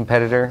much as a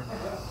competitor.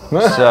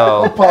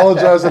 So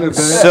apologize in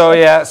advance. So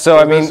yeah. So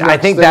I mean, I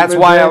think that's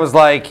why I was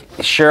like,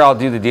 sure, I'll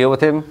do the deal with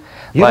him.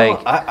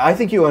 I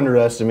think you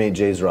underestimate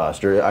Jay's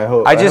roster. I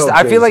hope I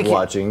feel like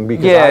watching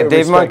because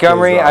Dave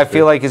Montgomery. I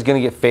feel like is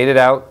going to get faded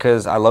out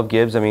because I love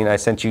Gibbs. I mean, I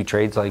sent you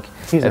trades like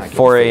at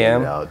 4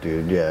 a.m. Out,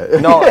 dude. Yeah.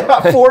 No,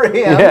 4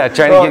 a.m. Yeah,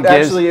 trying to get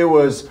Gibbs. Actually, it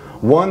was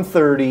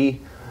 1:30.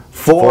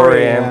 4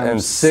 a.m.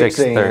 and 6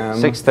 a.m.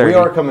 6:30. We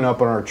are coming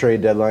up on our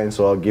trade deadline,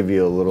 so I'll give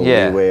you a little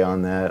leeway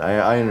on that.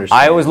 I understand.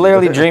 I was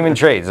literally dreaming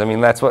trades. I mean,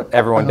 that's what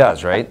everyone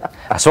does, right?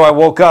 So I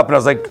woke up and I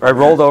was like, I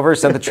rolled over,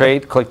 sent the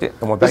trade, clicked it,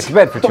 and went back to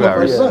bed for 2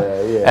 hours.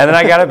 And then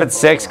I got up at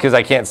 6 because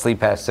I can't sleep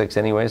past 6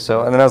 anyway.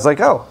 So, and then I was like,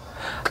 oh,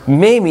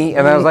 maybe.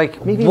 And I was like,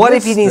 what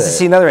if he needs to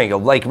see another angle?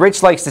 Like,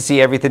 Rich likes to see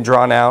everything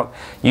drawn out.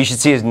 You should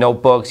see his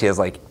notebooks. He has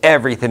like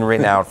everything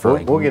written out for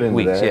like we'll get into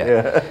weeks. That,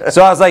 yeah.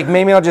 So I was like,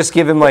 maybe I'll just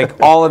give him like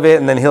all of it,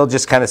 and then he'll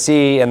just kind of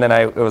see. And then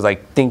it was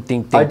like, ding,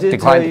 ding, ding, I did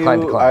decline.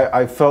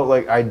 I felt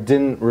like I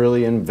didn't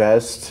really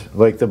invest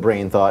like the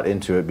brain thought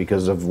into it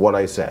because of what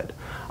I said.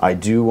 I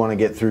do want to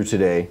get through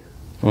today,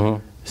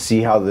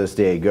 see how this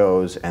day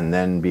goes, and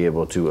then be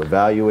able to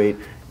evaluate.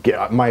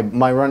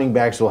 My running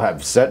backs will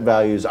have set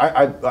values.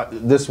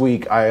 This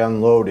week I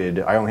unloaded.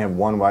 I only have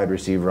 1 wide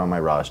receiver on my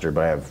roster,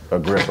 but I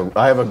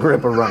have a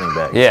grip of running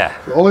backs. Yeah,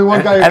 only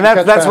one guy. And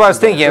that's what I was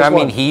thinking. I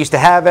mean, he used to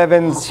have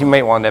Evans. He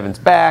might want Evans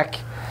back.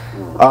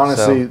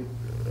 Honestly,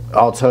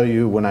 I'll tell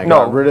you, when I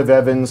got rid of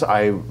Evans,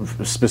 I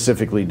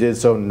specifically did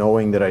so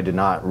knowing that I did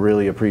not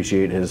really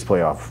appreciate his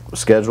playoff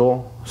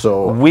schedule.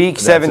 So week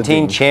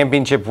 17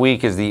 championship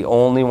week is the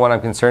only one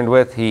I'm concerned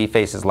with. He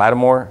faces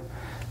Lattimore.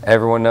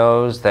 Everyone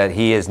knows that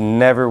he has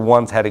never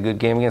once had a good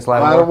game against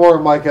Lattimore. Lattimore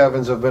and Mike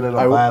Evans have been in a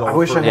battle I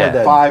wish for I had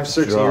that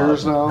 5-6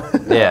 years now.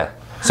 Yeah.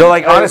 So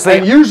like honestly,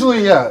 and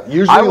usually I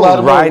will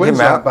Lattimore wins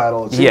him out. That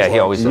battle. Yeah, he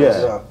always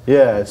does.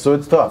 Yeah. So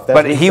it's tough.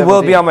 But he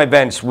will be on my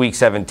bench week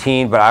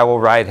 17. But I will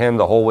ride him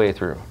the whole way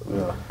through.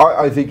 Yeah.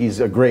 I think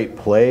he's a great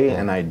play,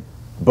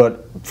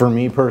 but for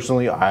me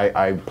personally,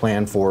 I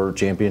plan for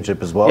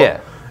championship as well. Yeah.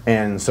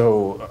 And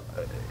so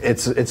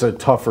it's a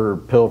tougher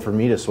pill for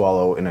me to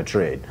swallow in a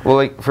trade. Well,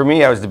 like for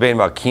me, I was debating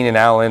about Keenan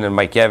Allen and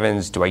Mike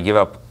Evans. Do I give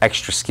up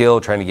extra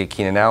skill trying to get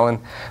Keenan Allen?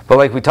 But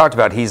like we talked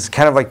about, he's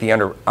kind of like the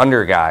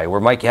under guy,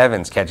 where Mike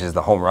Evans catches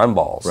the home run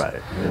balls.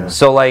 Right. Yeah.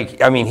 So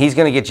like, I mean, he's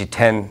going to get you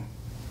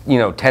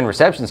 10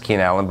 receptions,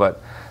 Keenan Allen,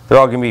 but they're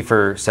all going to be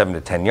for 7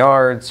 to 10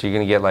 yards. So you're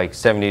going to get like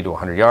 70 to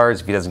 100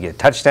 yards if he doesn't get a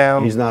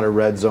touchdown. He's not a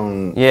red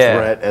zone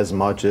threat as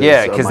much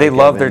as because they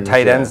love their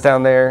tight ends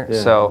down there.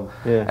 Yeah. So,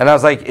 and I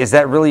was like, is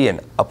that really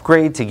an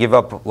upgrade to give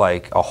up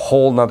like a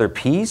whole nother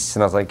piece?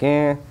 And I was like,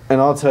 eh.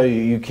 And I'll tell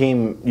you,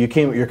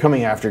 you're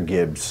coming after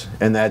Gibbs,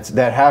 and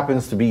that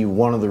happens to be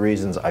one of the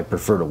reasons I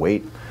prefer to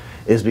wait,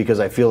 is because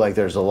I feel like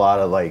there's a lot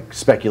of like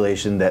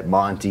speculation that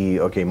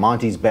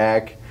Monty's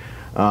back.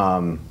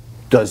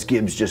 Does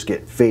Gibbs just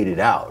get faded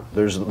out?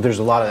 There's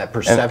a lot of that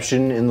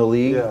perception in the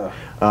league. Yeah.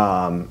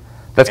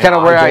 That's kind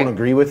of where I don't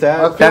agree with that.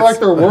 I feel like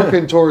they're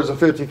working towards a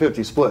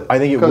 50-50 split. I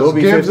think it will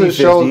be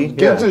 50-50.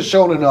 Gibbs has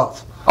shown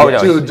enough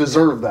to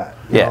deserve that.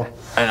 You know?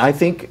 And I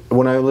think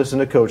when I listen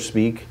to Coach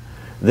speak,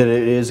 that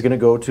it is going to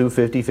go to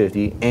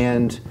 50-50,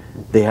 and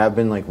they have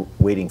been like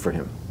waiting for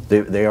him.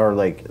 They are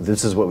like,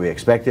 this is what we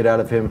expected out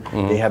of him.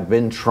 Mm-hmm. They have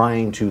been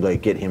trying to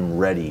like get him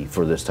ready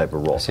for this type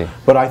of role.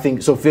 But I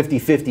think so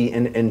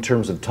 50-50 in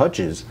terms of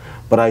touches.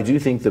 But I do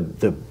think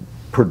the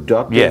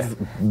productive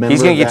member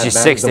he's going to get you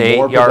 6 to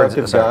 8 yards.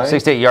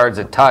 6 to 8 yards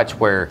a touch,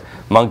 where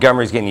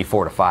Montgomery's getting you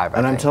 4 to 5.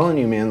 I'm telling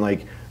you, man,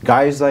 like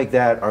guys like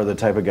that are the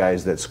type of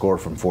guys that score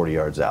from 40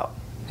 yards out.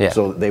 Yeah.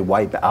 So they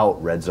wipe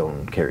out red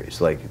zone carries.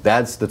 Like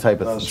that's the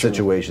type of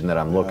situation that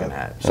I'm looking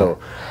at. So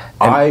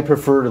I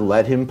prefer to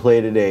let him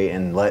play today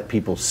and let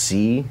people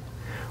see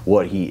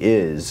what he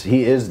is.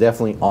 He is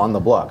definitely on the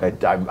block.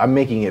 I'm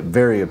making it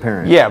very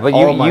apparent. Yeah, but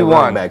you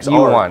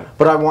want.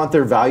 But I want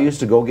their values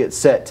to go get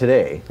set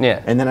today.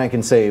 Yeah. And then I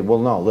can say, well,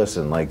 no,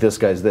 listen, like this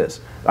guy's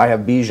this. I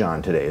have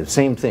Bijan today.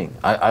 Same thing.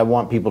 I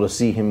want people to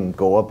see him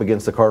go up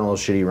against the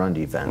Cardinals' shitty run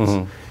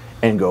defense.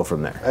 And go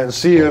from there. And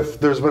see if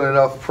there's been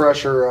enough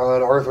pressure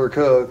on Arthur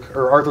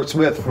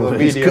Smith from the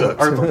media.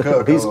 Arthur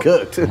Cook. He's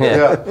cooked.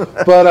 Yeah.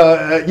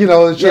 But,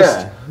 it's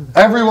just,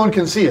 everyone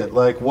can see it.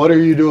 Like, what are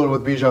you doing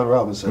with Bijan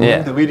Robinson?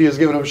 Yeah. The media's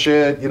giving him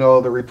shit,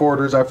 the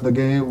reporters after the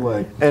game.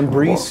 And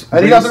Brees.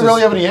 And he doesn't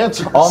really have any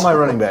answers. All my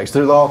running backs,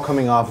 they're all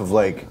coming off of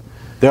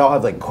they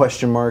all have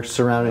question marks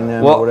surrounding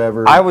them or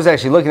whatever. I was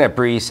actually looking at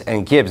Brees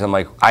and Gibbs. I'm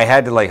like,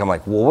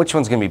 well, which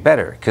one's going to be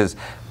better? Because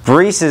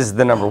Brees is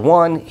the number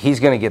one. He's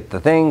going to get the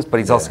things, but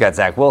he's also got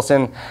Zach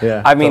Wilson.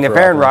 Yeah, I mean, if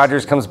Aaron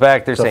Rodgers comes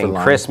back, they're saying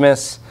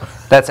Christmas.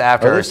 That's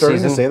after our season. Are they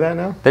starting to say that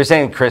now? They're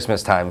saying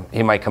Christmas time.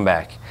 He might come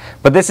back.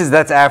 But that's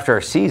after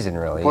our season,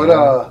 really.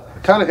 But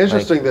kind of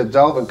interesting that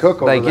Dalvin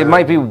Cook over it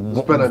might be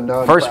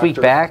first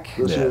week back.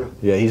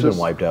 Yeah, he's been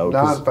wiped out.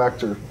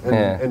 Non-factor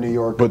in New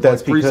York. But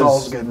that's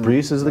because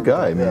Brees is the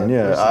guy, man.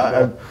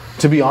 Yeah,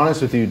 to be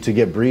honest with you, to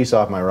get Brees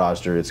off my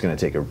roster, it's going to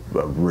take a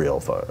real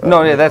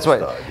that's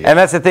what. And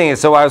that's the thing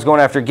is, so I was going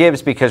after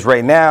Gibbs because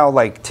right now,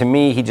 like to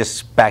me, he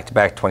just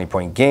back-to-back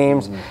 20-point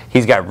games.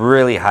 He's got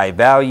really high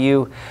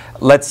value.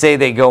 Let's say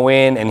they go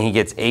in and he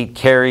gets 8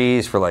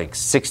 carries for like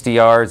 60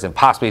 yards and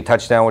possibly a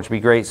touchdown, which would be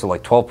great. So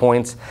like 12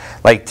 points.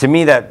 Like to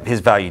me, that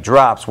his value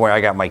drops. Where I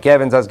got Mike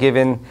Evans, I was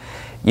given.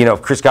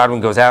 If Chris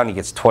Godwin goes out and he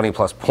gets 20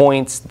 plus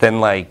points, then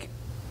like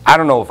I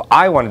don't know if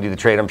I want to do the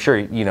trade. I'm sure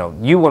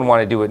you wouldn't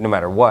want to do it no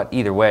matter what.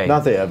 Either way.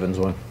 Not the Evans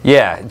one.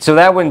 Yeah. So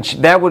that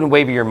wouldn't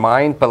waver your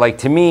mind. But like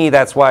to me,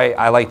 that's why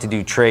I like to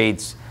do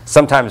trades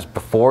sometimes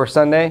before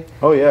Sunday.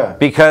 Oh yeah.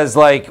 Because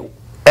like.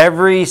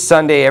 Every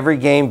Sunday, every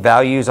game,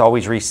 values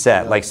always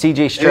reset. Like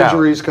C.J. Stroud.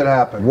 Injuries could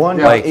happen.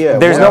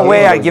 There's no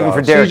way I'd give him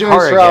for Derek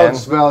Carr again. C.J.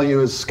 Stroud's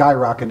value is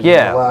skyrocketing in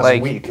the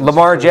last week.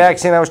 Lamar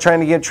Jackson, I was trying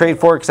to get a trade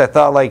for because I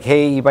thought, like,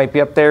 hey, he might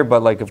be up there.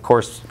 But, like, of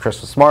course,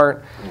 Chris was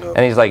smart.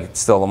 And he's like, it's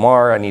still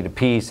Lamar. I need a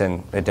piece.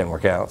 And it didn't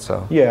work out.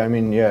 So yeah, I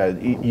mean,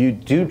 you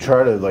do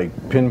try to,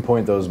 like,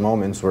 pinpoint those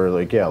moments where,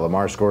 like,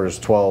 Lamar scores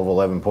 12,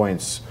 11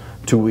 points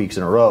 2 weeks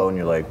in a row, and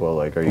you're like, well,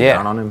 like, are you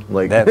down on him?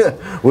 Like,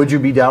 would you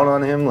be down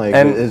on him? Like,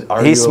 and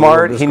he's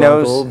smart. He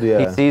knows.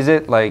 He sees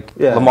it. Like,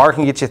 Lamar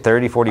can get you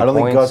 30, 40 points. I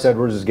don't think Gus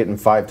Edwards is getting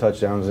 5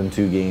 touchdowns in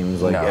 2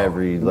 games, like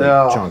every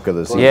chunk of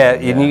the season. Yeah,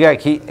 and you got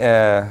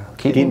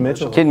Keaton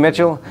Mitchell. Keaton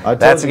Mitchell.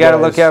 That's the guy to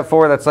look out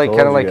for. That's like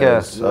kind of like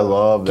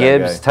a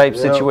Gibbs type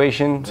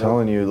situation. I'm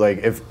telling you, like,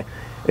 if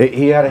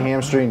he had a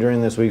hamstring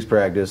during this week's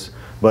practice.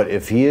 But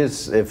if he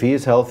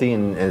is healthy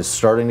and is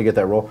starting to get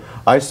that role,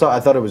 I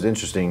thought it was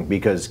interesting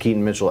because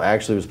Keaton Mitchell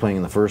actually was playing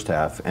in the first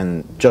half,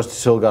 and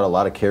Justice Hill got a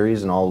lot of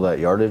carries and all that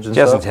yardage and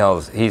stuff.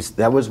 Justice Hill,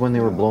 that was when they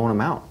were blowing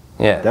him out.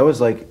 Yeah, that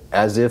was like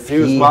as if he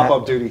was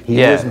mop-up duty. He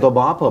was the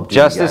mop-up duty.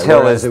 Justice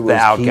Hill is the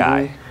out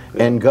guy,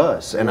 and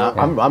Gus, and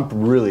I'm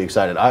really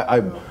excited.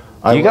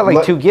 You got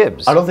like 2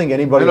 Gibbs. I don't think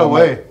anybody. I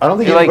don't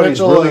think anybody's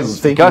really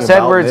thinking Gus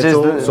about Edwards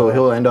Mitchell, so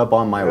he'll end up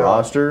on my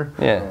roster.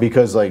 Yeah.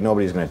 Because like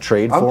nobody's going to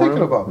trade for him. I'm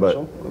thinking about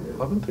Mitchell.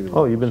 I've been thinking.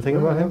 Oh, you've been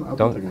thinking about him?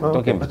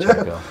 Don't give him a check,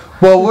 though.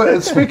 Well,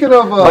 speaking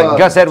of like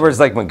Gus Edwards,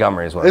 like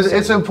Montgomery as well.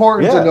 It's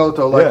important to note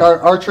though. Like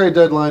our trade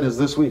deadline is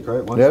this week,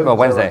 right? Wednesday. Oh,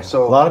 Wednesday.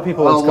 So a lot of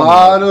people.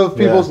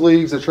 People's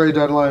leagues, the trade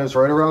deadline is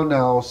right around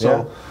now.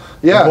 So.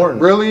 Yeah,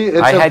 really, it's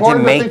I had to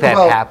important make think that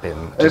about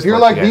happen. If you're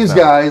like these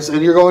guys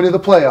and you're going to the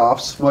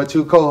playoffs, my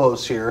 2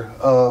 co-hosts here,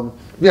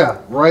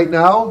 right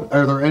now,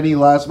 are there any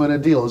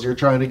last-minute deals you're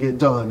trying to get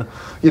done?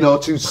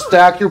 To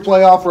stack your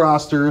playoff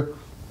roster.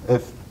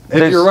 If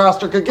your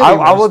roster could get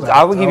I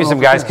will give you some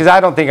guys because I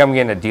don't think I'm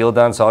getting a deal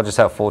done, so I'll just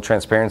have full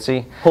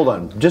transparency. Hold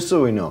on, just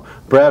so we know,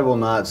 Brad will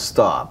not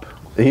stop.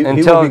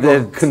 Until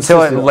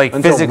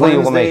physically it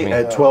will make me.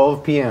 At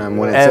 12 p.m.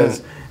 when it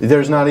says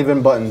there's not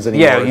even buttons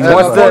anymore.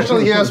 Yeah,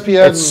 unfortunately,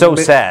 ESPN it's so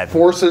sad.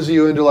 Forces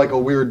you into like a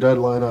weird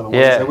deadline on a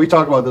Wednesday. We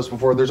talked about this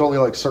before. There's only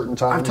like certain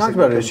times. I've talked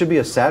about it. It should be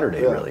a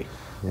Saturday, really.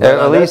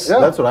 At least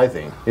that's what I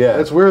think. Yeah,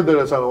 it's weird that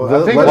it's on a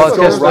Wednesday. Well, it's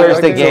just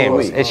Thursday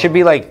games. It should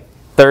be like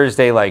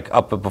Thursday, like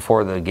up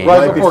before the game.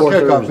 Right before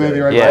kickoff, maybe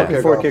right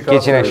before kickoff.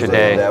 Get you an extra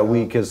day. That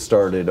week has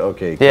started.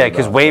 Okay. Yeah,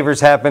 because waivers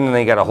happen and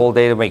they got a whole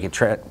day to make it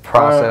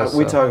process.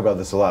 We talk about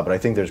this a lot, but I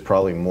think there's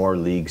probably more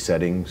league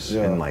settings,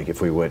 and like if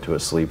we went to a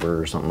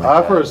sleeper or something like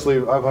that. I've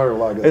heard a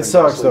lot of good things. It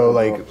sucks though.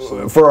 Like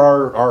for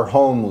our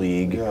home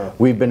league,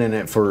 we've been in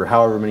it for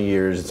however many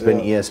years. It's been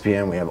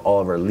ESPN. We have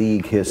all of our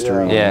league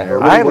history. Yeah,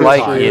 I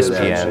like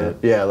ESPN.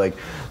 Yeah, like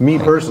me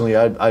personally,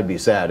 I'd be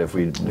sad if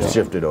we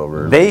shifted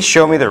over. They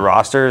show me the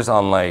rosters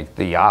on like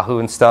the Yahoo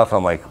and stuff.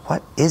 I'm like,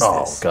 what is this?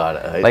 Oh God!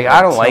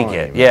 I don't like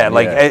it.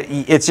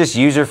 It's just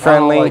user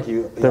friendly.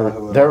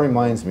 That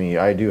reminds me,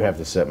 I do have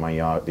to set my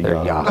Yahoo.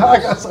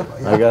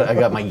 I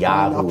got my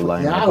Yahoo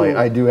lineup.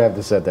 I do have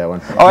to set that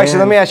one. Oh, actually,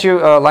 let me ask you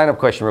a lineup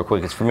question real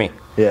quick. It's for me.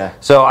 Yeah.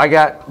 So I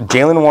got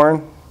Jalen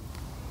Warren.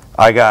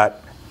 I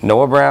got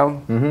Noah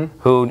Brown,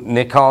 who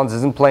Nick Collins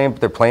isn't playing, but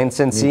they're playing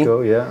Cincy.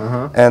 Nico,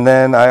 yeah. And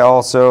then I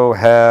also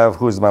have,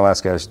 who's my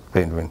last guy I was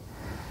paying to win?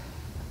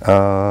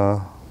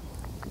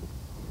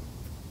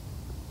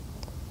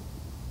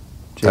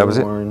 That was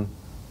Warren.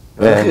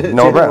 And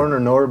Noah Brown. Warren or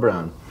Noah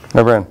Brown?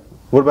 Noah Brown.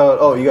 What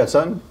about, you got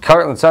Sutton?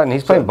 Cortland Sutton.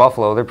 He's playing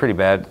Buffalo. They're pretty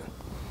bad.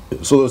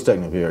 So those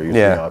technically are your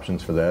 3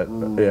 options for that.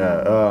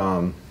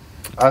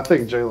 I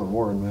think Jalen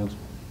Warren, man.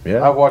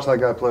 Yeah, I've watched that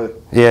guy play.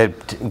 Yeah,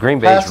 Green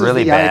Bay's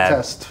really bad. Eye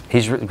test.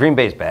 Green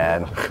Bay's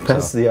bad.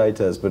 Passes the eye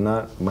test, but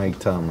not Mike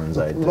Tomlin's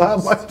eye test.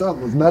 Not Mike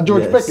Tomlin's, not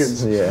George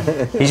Pickens.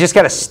 Yeah. He's just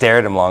got to stare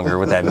at him longer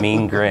with that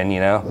mean grin,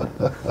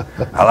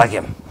 I like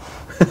him.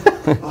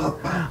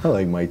 I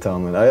like Mike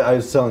Tomlin. I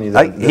was telling you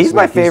that he's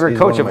my favorite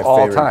coach of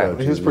all time.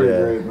 He's pretty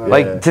great. Man.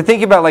 Like to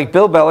think about like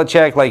Bill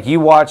Belichick. Like you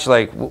watch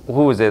like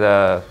who was it?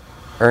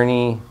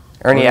 Ernie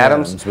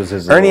Adams.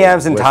 Ernie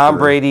Adams and Tom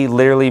Brady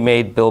literally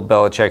made Bill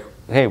Belichick.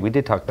 Hey, we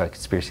did talk about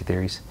conspiracy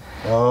theories.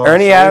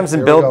 Ernie Adams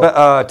and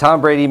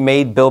Tom Brady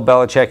made Bill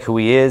Belichick who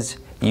he is.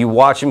 You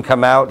watch him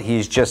come out,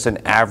 he's just an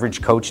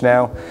average coach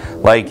now.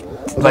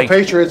 The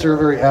Patriots are a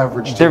very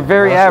average team. They're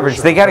very average.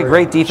 They got a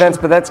great defense,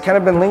 but that's kind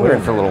of been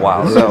lingering for a little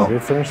while. So,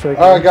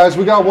 all right, guys,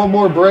 we got one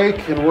more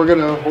break, and we're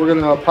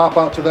gonna pop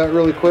out to that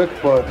really quick.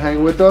 But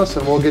hang with us,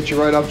 and we'll get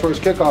you right up towards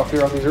kickoff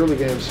here on these early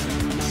games.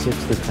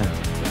 6 to 10.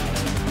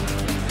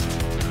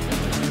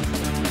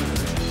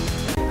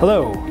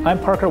 Hello, I'm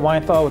Parker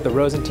Weinthal with the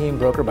Rosen Team,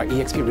 broker by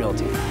eXp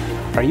Realty.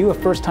 Are you a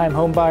first-time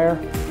home buyer?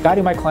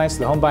 Guiding my clients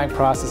through the home buying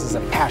process is a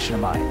passion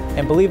of mine,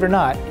 and believe it or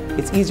not,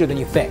 it's easier than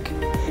you think.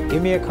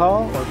 Give me a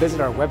call or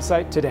visit our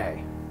website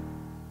today.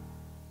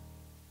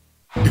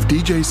 If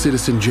DJ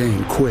Citizen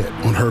Jane quit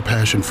on her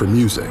passion for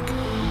music,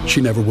 she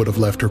never would have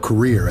left her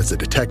career as a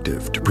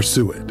detective to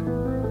pursue it.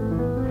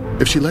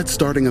 If she let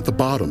starting at the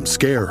bottom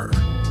scare her,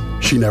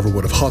 she never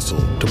would have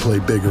hustled to play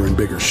bigger and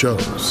bigger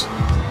shows.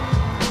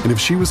 And if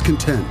she was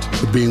content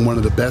with being one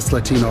of the best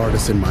Latina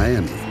artists in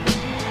Miami,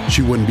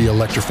 she wouldn't be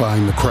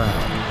electrifying the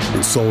crowd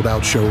in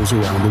sold-out shows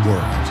around the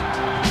world.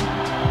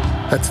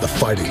 That's the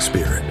fighting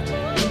spirit.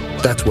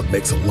 That's what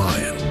makes a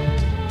lion.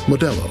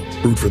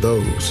 Modelo, root for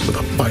those with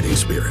a fighting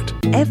spirit.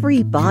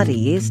 Every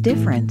body is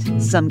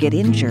different. Some get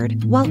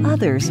injured, while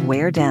others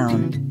wear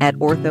down. At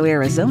Ortho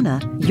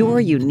Arizona, your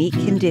unique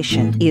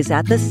condition is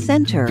at the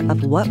center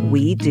of what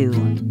we do.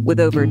 With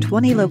over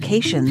 20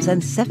 locations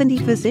and 70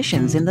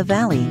 physicians in the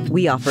Valley,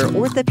 we offer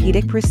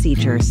orthopedic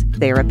procedures,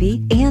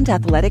 therapy, and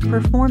athletic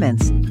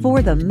performance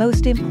for the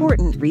most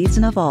important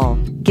reason of all,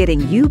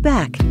 getting you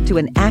back to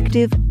an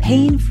active,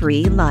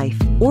 pain-free life.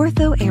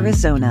 Ortho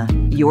Arizona,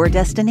 your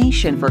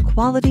destination for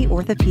quality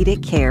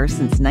orthopedic care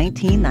since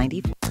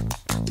 1994.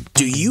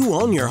 Do you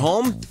own your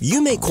home?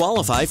 You may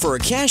qualify for a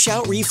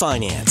cash-out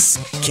refinance.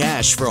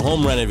 Cash for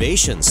home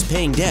renovations,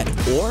 paying debt,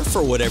 or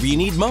for whatever you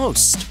need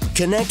most.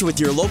 Connect with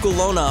your local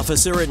loan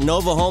officer at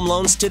Nova Home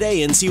Loans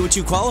today and see what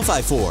you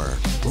qualify for.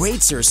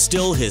 Rates are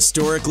still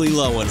historically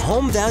low and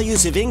home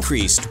values have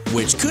increased,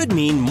 which could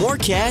mean more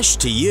cash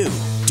to you.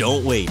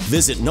 Don't wait.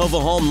 Visit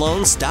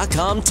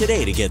NovaHomeLoans.com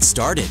today to get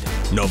started.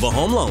 Nova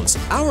Home Loans.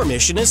 Our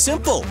mission is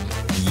simple.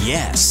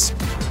 Yes.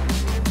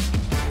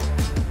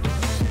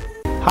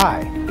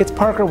 Hi, it's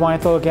Parker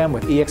Weinthal again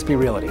with eXp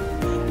Realty.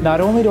 Not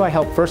only do I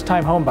help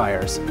first-time home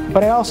buyers,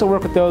 but I also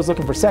work with those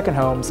looking for second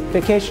homes,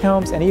 vacation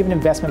homes, and even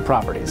investment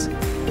properties.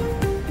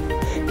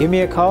 Give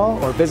me a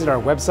call or visit our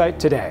website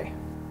today.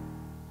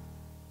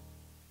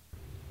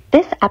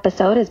 This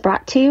episode is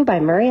brought to you by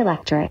Murray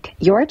Electric,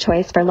 your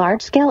choice for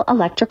large-scale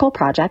electrical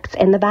projects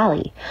in the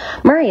Valley.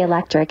 Murray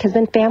Electric has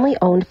been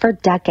family-owned for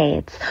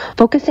decades,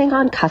 focusing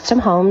on custom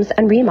homes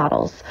and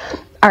remodels.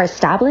 Our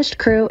established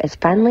crew is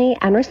friendly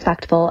and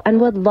respectful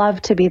and would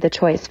love to be the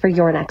choice for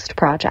your next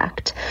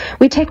project.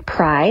 We take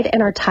pride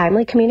in our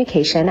timely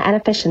communication and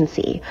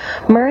efficiency.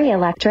 Murray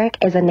Electric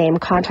is a name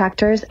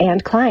contractors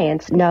and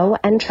clients know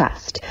and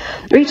trust.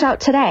 Reach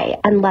out today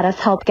and let us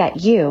help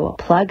get you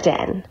plugged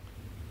in.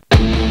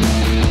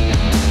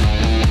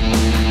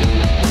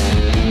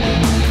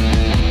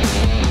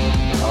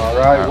 All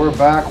right, we're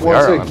back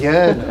once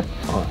again.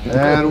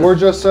 And we're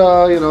just,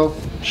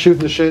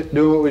 shooting the shit,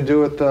 doing what we do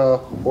with the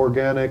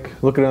organic.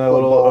 Looking at a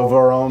little of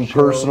our own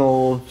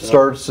personal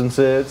starts and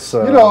sits.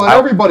 In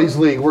everybody's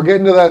league, we're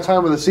getting to that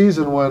time of the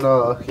season when,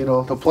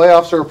 the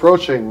playoffs are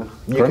approaching.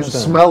 You can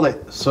smell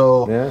it.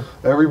 So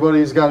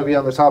everybody's got to be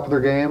on the top of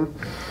their game.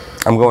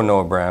 I'm going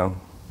Noah Brown.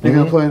 You're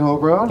going to play Noah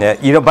Brown?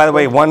 Yeah. By the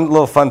way, one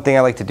little fun thing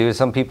I like to do to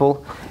some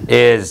people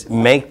is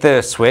make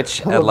the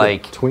switch at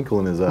like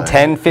twinkle in his eye.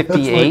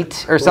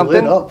 10:58 or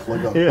something.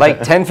 Like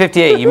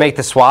 10:58, you make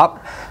the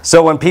swap.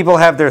 So when people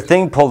have their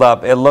thing pulled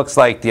up, it looks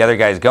like the other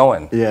guy's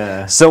going.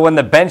 Yeah. So when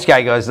the bench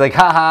guy goes like,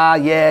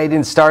 haha, yeah, he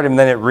didn't start him,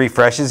 then it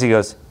refreshes. He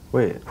goes,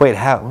 Wait,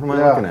 how? What am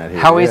I looking at here?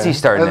 How is he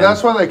starting? And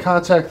that's why they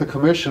contact the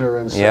commissioner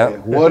and say,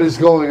 what is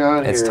going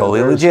on here? It's totally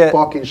There's legit.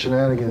 Fucking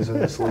shenanigans in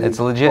this league. It's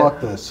legit.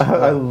 Fuck this.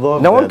 I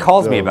love No one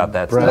calls me about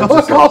that stuff. No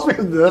one calls me.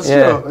 That's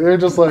true. You're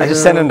just like, I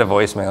just send him to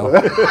voicemail.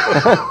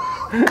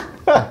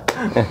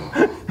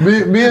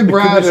 Me and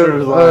Brad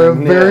are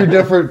very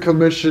different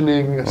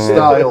commissioning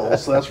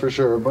styles, that's for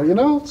sure. But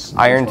it's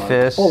Iron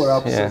Fist. Polar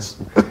opposites.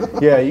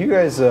 Yeah, you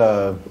guys.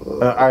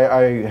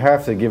 I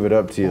have to give it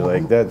up to you.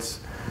 Like that's.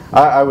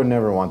 I would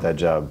never want that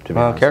job, to be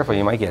honest. Careful,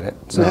 you might get it.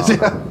 So.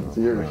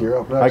 You're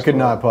up next. I could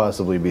not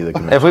possibly be the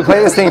commissioner. If we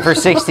play this thing for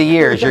 60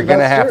 years, you're going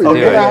to have to do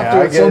it.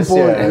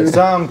 At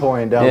some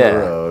point down the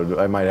road,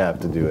 I might have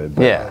to do it.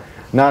 But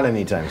not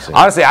anytime soon.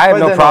 Honestly, I have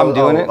no problem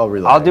doing it.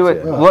 I'll do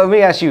it. Yeah. Well, let me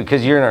ask you,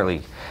 because you're in our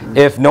league.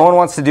 If no one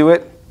wants to do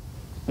it,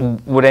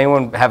 would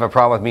anyone have a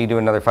problem with me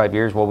doing another 5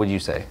 years? What would you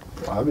say?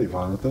 I'd be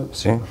fine with it.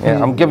 See?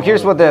 Yeah, I'm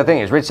curious what the thing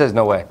is. Rich says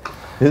no way.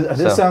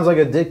 This sounds like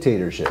a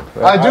dictatorship.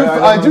 I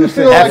do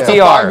feel like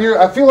FDR.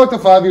 I feel like the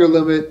 5-year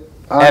limit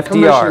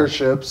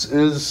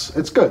commissionerships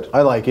it's good.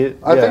 I like it.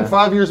 I think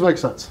 5 years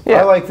makes sense.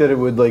 I like that it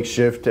would like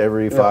shift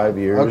every 5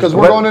 years. Because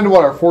we're going into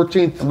our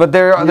 14th. But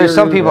there's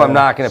some people I'm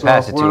not going to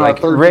pass it to.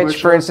 Like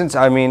Rich, for instance.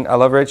 I mean, I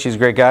love Rich. He's a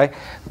great guy,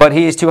 but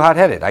he is too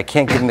hot-headed. I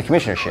can't give him the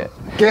commissioner shit.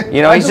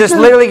 He's just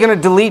literally going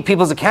to delete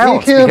people's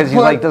accounts because he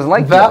doesn't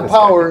like that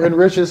power in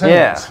Rich's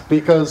hands.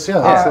 Because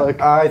it's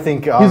like I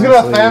think he's going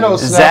to Thanos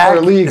snap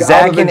our league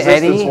out of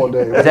existence one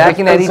day. Zach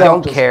and Eddie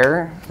don't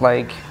care.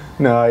 Like.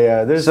 No,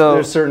 yeah. There's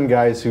certain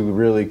guys who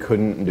really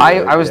couldn't do it.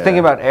 I was thinking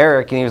about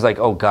Eric, and he was like,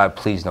 "Oh God,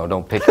 please no,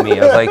 don't pick me."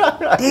 I was like,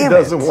 "Damn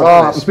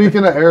it!"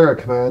 Speaking of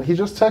Eric, man, he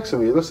just texted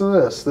me. Listen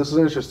to this. This is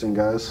interesting,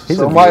 guys.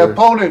 So my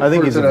opponent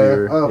for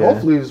today.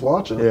 Hopefully he's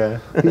watching. Yeah.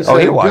 He said,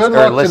 "Good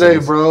luck today,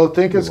 bro.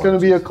 Think it's going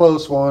to be a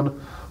close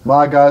one.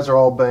 My guys are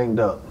all banged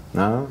up."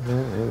 No,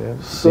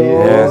 So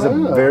it's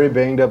a very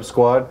banged up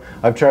squad.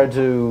 I've tried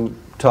to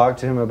talk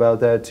to him about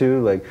that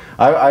too. Like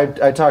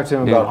I talked to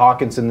him about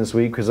Hawkinson this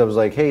week because I was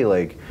like, hey,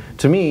 like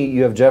to me,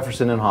 you have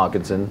Jefferson and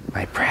Hawkinson.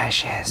 My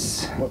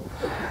precious.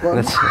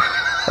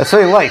 That's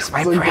what he likes.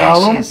 My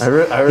precious.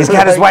 He's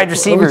got his wide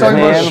receivers, man. Are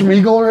we talking about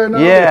Schmeigel right now?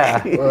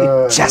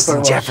 Yeah.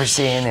 Justin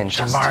Jefferson and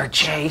Jamar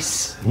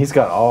Chase. He's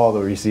got all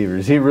the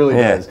receivers. He really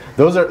does.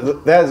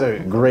 That is a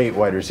great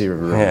wide receiver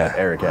room that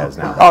Eric has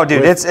now. Oh,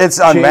 dude, it's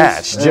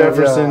unmatched. Chase,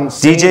 Jefferson,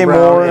 DJ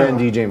Moore, and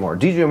DJ Moore.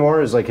 DJ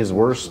Moore is like his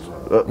worst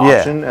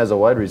option as a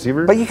wide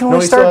receiver. But you can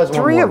only start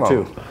 3 of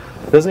them. Too.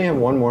 Doesn't he have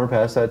one more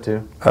past that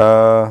too?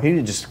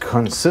 He just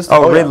consistent.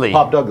 Oh, Ridley.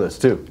 Pop Douglas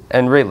too.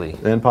 And Ridley.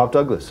 And Pop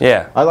Douglas.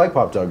 Yeah. I like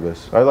Pop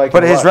Douglas. I like.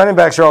 But his running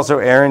backs are also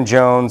Aaron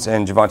Jones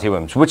and Javonte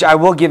Williams, which I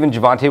will give him.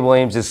 Javonte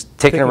Williams is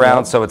ticking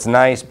around, so it's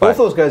nice. But both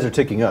those guys are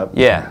ticking up.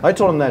 Yeah. I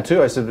told him that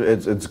too. I said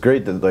it's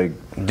great that like.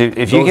 Dude,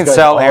 if you can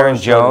sell Aaron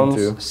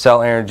Jones,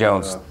 sell Aaron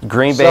Jones.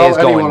 Green Bay is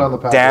going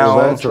down.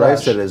 Well, that's what I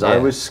said. Is I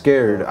was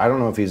scared. I don't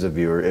know if he's a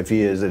viewer. If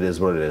he is, it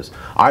is what it is.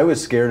 I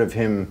was scared of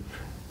him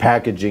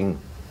packaging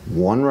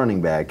one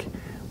running back,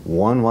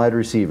 one wide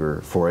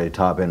receiver for a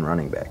top-end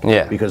running back.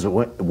 Yeah. Because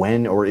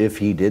when or if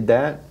he did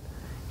that,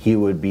 he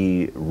would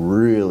be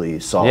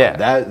really solid.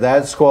 Yeah.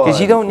 That squad. Because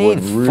you don't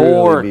need really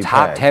 4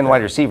 top 10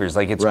 wide receivers.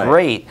 Like, it's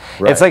great.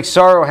 Right. It's like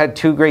Sorrow had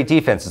 2 great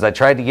defenses. I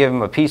tried to give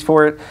him a piece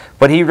for it,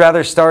 but he'd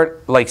rather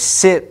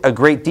sit a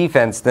great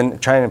defense than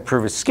try and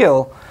improve his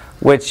skill,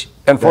 which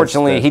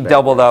unfortunately he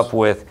doubled up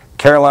with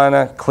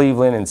Carolina,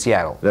 Cleveland, and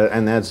Seattle.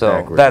 That's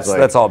backwards.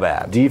 That's all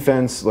bad.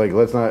 Defense, like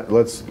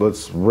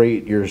let's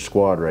rate your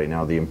squad right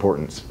now. The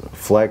importance,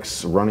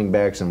 flex, running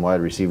backs, and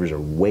wide receivers are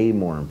way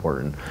more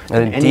important.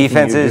 And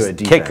defenses,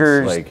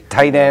 kickers,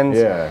 tight ends,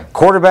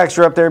 quarterbacks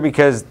are up there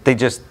because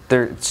there's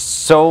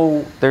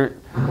probably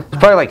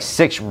like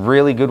 6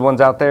 really good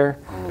ones out there,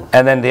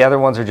 and then the other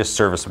ones are just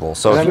serviceable.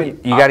 So you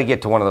got to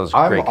get to one of those.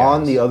 I'm great guys.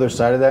 on the other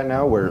side of that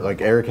now, where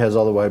like Eric has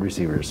all the wide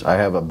receivers. I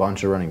have a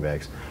bunch of running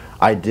backs.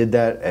 I did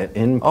that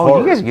in part.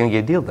 Oh, you guys are going to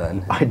get a deal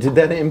done. I did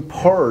that in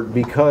part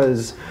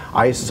because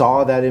I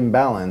saw that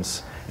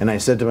imbalance, and I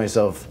said to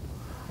myself,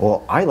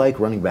 well, I like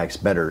running backs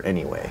better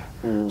anyway.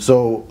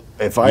 So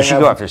if I should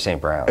go after St.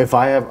 Brown. I've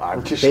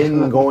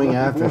been going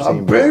after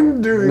St. Brown. I've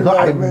been doing that,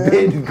 I've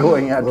been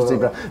going after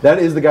St. Brown. That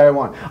is the guy I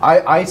want.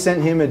 I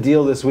sent him a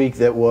deal this week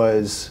that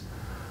was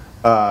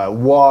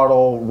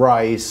Waddle,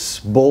 Rice,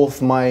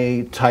 both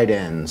my tight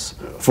ends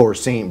for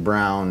St.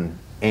 Brown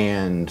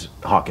and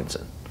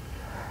Hawkinson.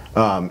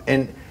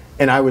 And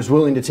I was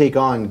willing to take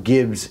on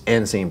Gibbs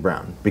and St.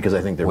 Brown because I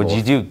think they're. Would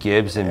you do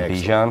Gibbs and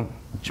Bijan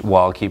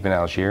while keeping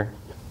Algier?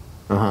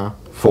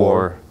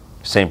 For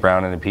St.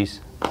 Brown and a piece.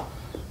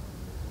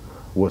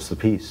 What's the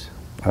piece?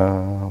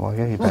 Well, I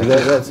gotta get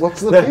back.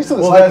 What's the piece of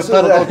this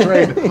hypothetical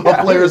trade of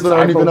players that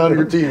aren't even on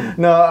your team?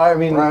 No, I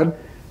mean,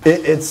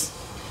 it's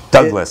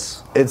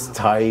Douglas. It's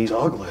tight.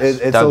 Douglas.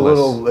 It's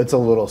a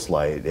little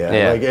slight.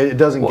 Yeah. Like it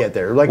doesn't get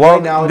there. Like well,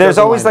 right now, there's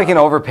always like an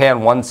overpay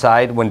on one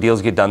side when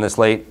deals get done this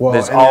late. Well,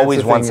 there's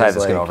always one side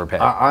that's going to overpay.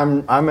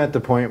 I'm at the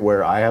point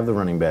where I have the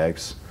running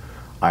backs.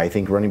 I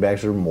think running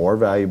backs are more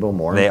valuable,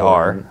 more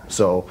important.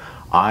 So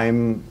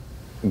I'm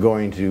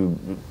going to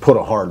put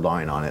a hard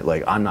line on it.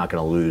 Like I'm not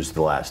going to lose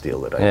the last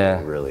deal that I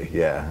did, really.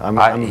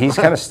 Yeah. He's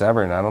kind of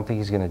stubborn. I don't think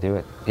he's going to do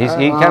it. He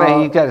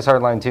got his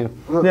hard line too.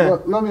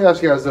 Let me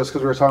ask you guys this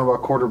because we were talking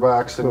about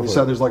quarterbacks and you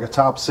said there's like a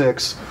top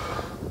 6.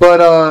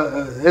 But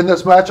in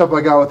this matchup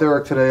I got with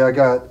Eric today, I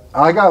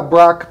got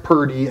Brock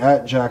Purdy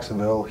at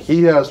Jacksonville.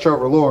 He has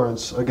Trevor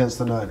Lawrence against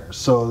the Niners.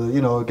 So,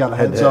 got a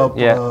heads-up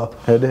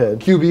head-to-head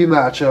QB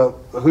matchup.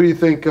 Who do you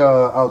think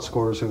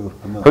outscores who?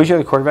 Who's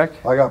your quarterback?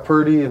 I got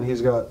Purdy, and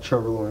he's got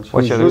Trevor Lawrence.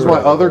 Who's my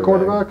other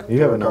quarterback?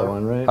 You have another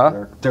one, right?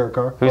 Huh? Derek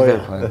Carr. Who's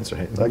that playing? That's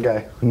right. That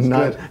guy.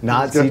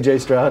 Not C.J.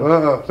 Stroud?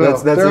 No,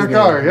 that's Derek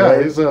Carr,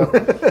 right? He's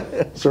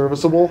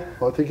serviceable.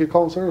 I think you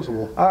call him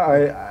serviceable.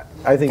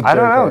 I think Derek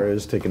Carr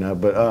is ticking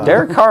up, but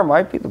Derek Carr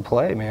might be the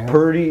play, man.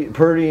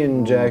 Purdy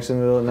in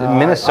Jacksonville. No,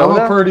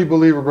 Minnesota. I'm a Purdy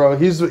believer, bro.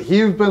 He's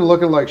been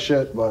looking like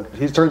shit, but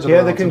he turns it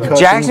around.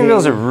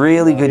 Jacksonville's a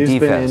really good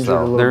defense,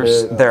 though.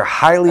 They're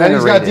highly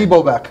underrated. And he's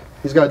got Debo back.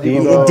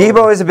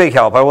 Debo is a big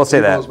help. I will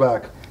say that. Debo's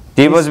back.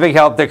 Debo's a big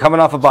help. They're coming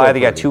off a bye. They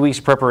got 2 weeks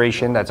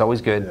preparation. That's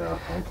always good. Yeah,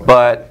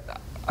 but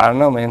I don't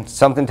know, man.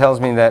 Something tells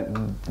me that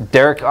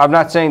I'm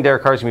not saying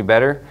Derek Carr's going to be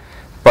better,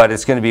 but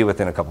it's going to be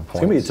within a couple points.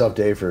 It's going to be a tough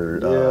day for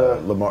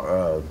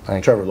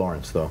Trevor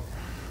Lawrence, though.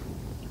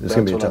 It's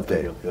going to be a tough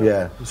day.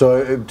 Yeah.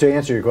 So to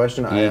answer your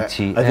question, I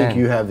think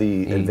you have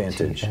the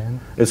advantage.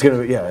 It's going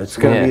to be, it's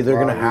going to be, they're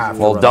going to have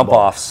to dump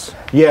offs.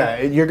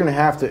 Yeah, you're going to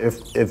have to,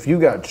 if you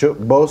got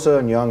Bosa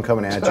and Young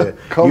coming at you.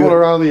 Coming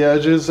around the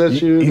edges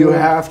at you. You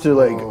have to,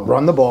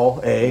 run the ball,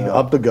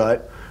 up the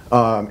gut,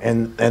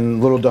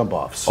 and little dump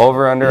offs.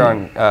 Over under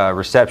on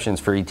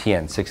receptions for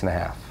ETN,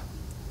 6.5.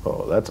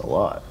 Oh, that's a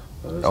lot.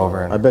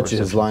 Over. I bet you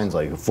his line's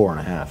like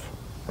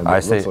 4.5.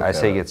 I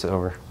say it gets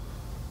over.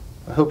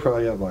 He'll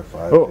probably have like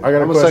 5. Oh, I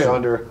got a question. Say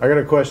under. I got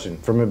a question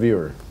from a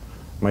viewer,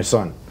 my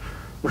son.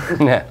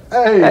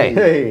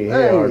 Hey,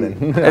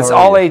 Arden. It's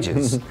all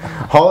ages.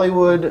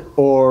 Hollywood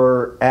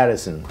or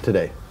Addison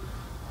today?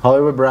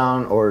 Hollywood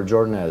Brown or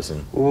Jordan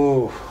Addison?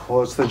 Ooh,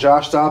 well, it's the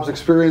Josh Dobbs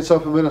experience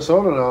up in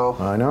Minnesota now.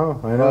 I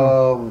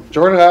know.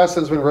 Jordan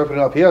Addison's been ripping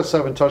it up. He has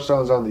 7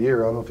 touchdowns on the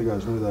year. I don't know if you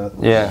guys knew that.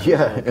 Yeah,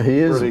 he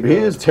is. He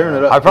is tearing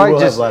it up. I probably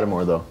just have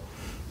Lattimore though.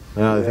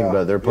 Now I think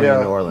about it, they're playing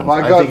in New Orleans.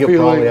 My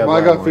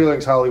gut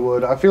feeling's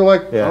Hollywood. I feel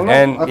like I feel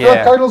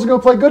like Cardinals are going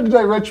to play good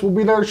today. Rich will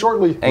be there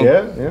shortly.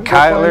 And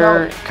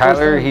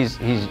Kyler, he's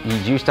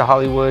used to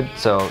Hollywood,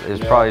 so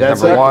it's probably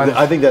his number one.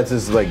 I think that's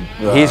his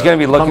he's going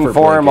to be looking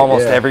for him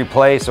almost every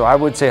play, so I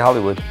would say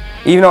Hollywood.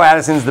 Even though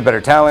Addison's the better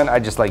talent, I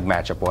just like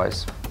matchup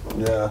wise.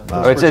 Yeah,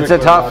 it's a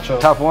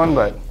tough one,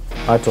 but.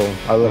 I told him.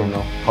 I let him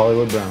know.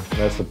 Hollywood Brown.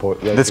 That's the point.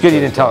 That's good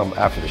you didn't tell him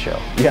after the show.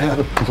 Yeah.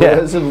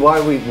 This is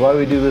why we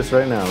do this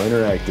right now.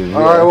 Interactive.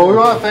 All right. Well, we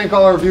want to thank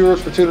all our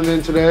viewers for tuning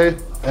in today,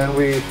 and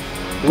we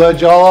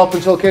led y'all up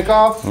until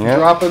kickoff,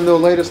 dropping the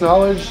latest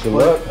knowledge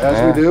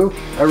as we do.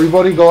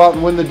 Everybody, go out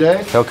and win the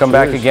day. He'll come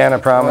back again. I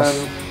promise.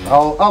 And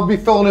I'll be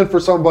filling in for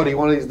somebody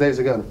one of these days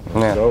again.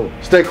 Yeah. So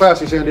stay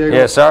classy, San Diego.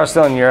 Yeah, Sarah's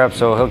still in Europe,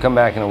 so he'll come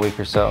back in a week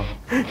or so.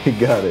 He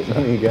got it.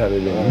 He got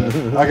it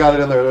in. I got it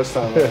in there this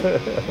time.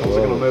 I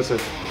wasn't gonna miss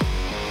it.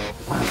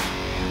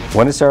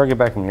 When did Sarah get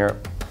back from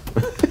Europe?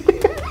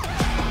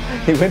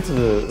 He went to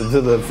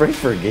the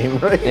Frankfurt game,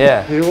 right?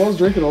 Yeah. He was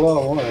drinking a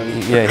lot of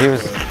wine. Yeah, he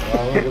was.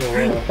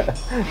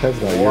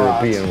 That's not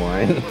European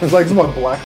wine. It's like some black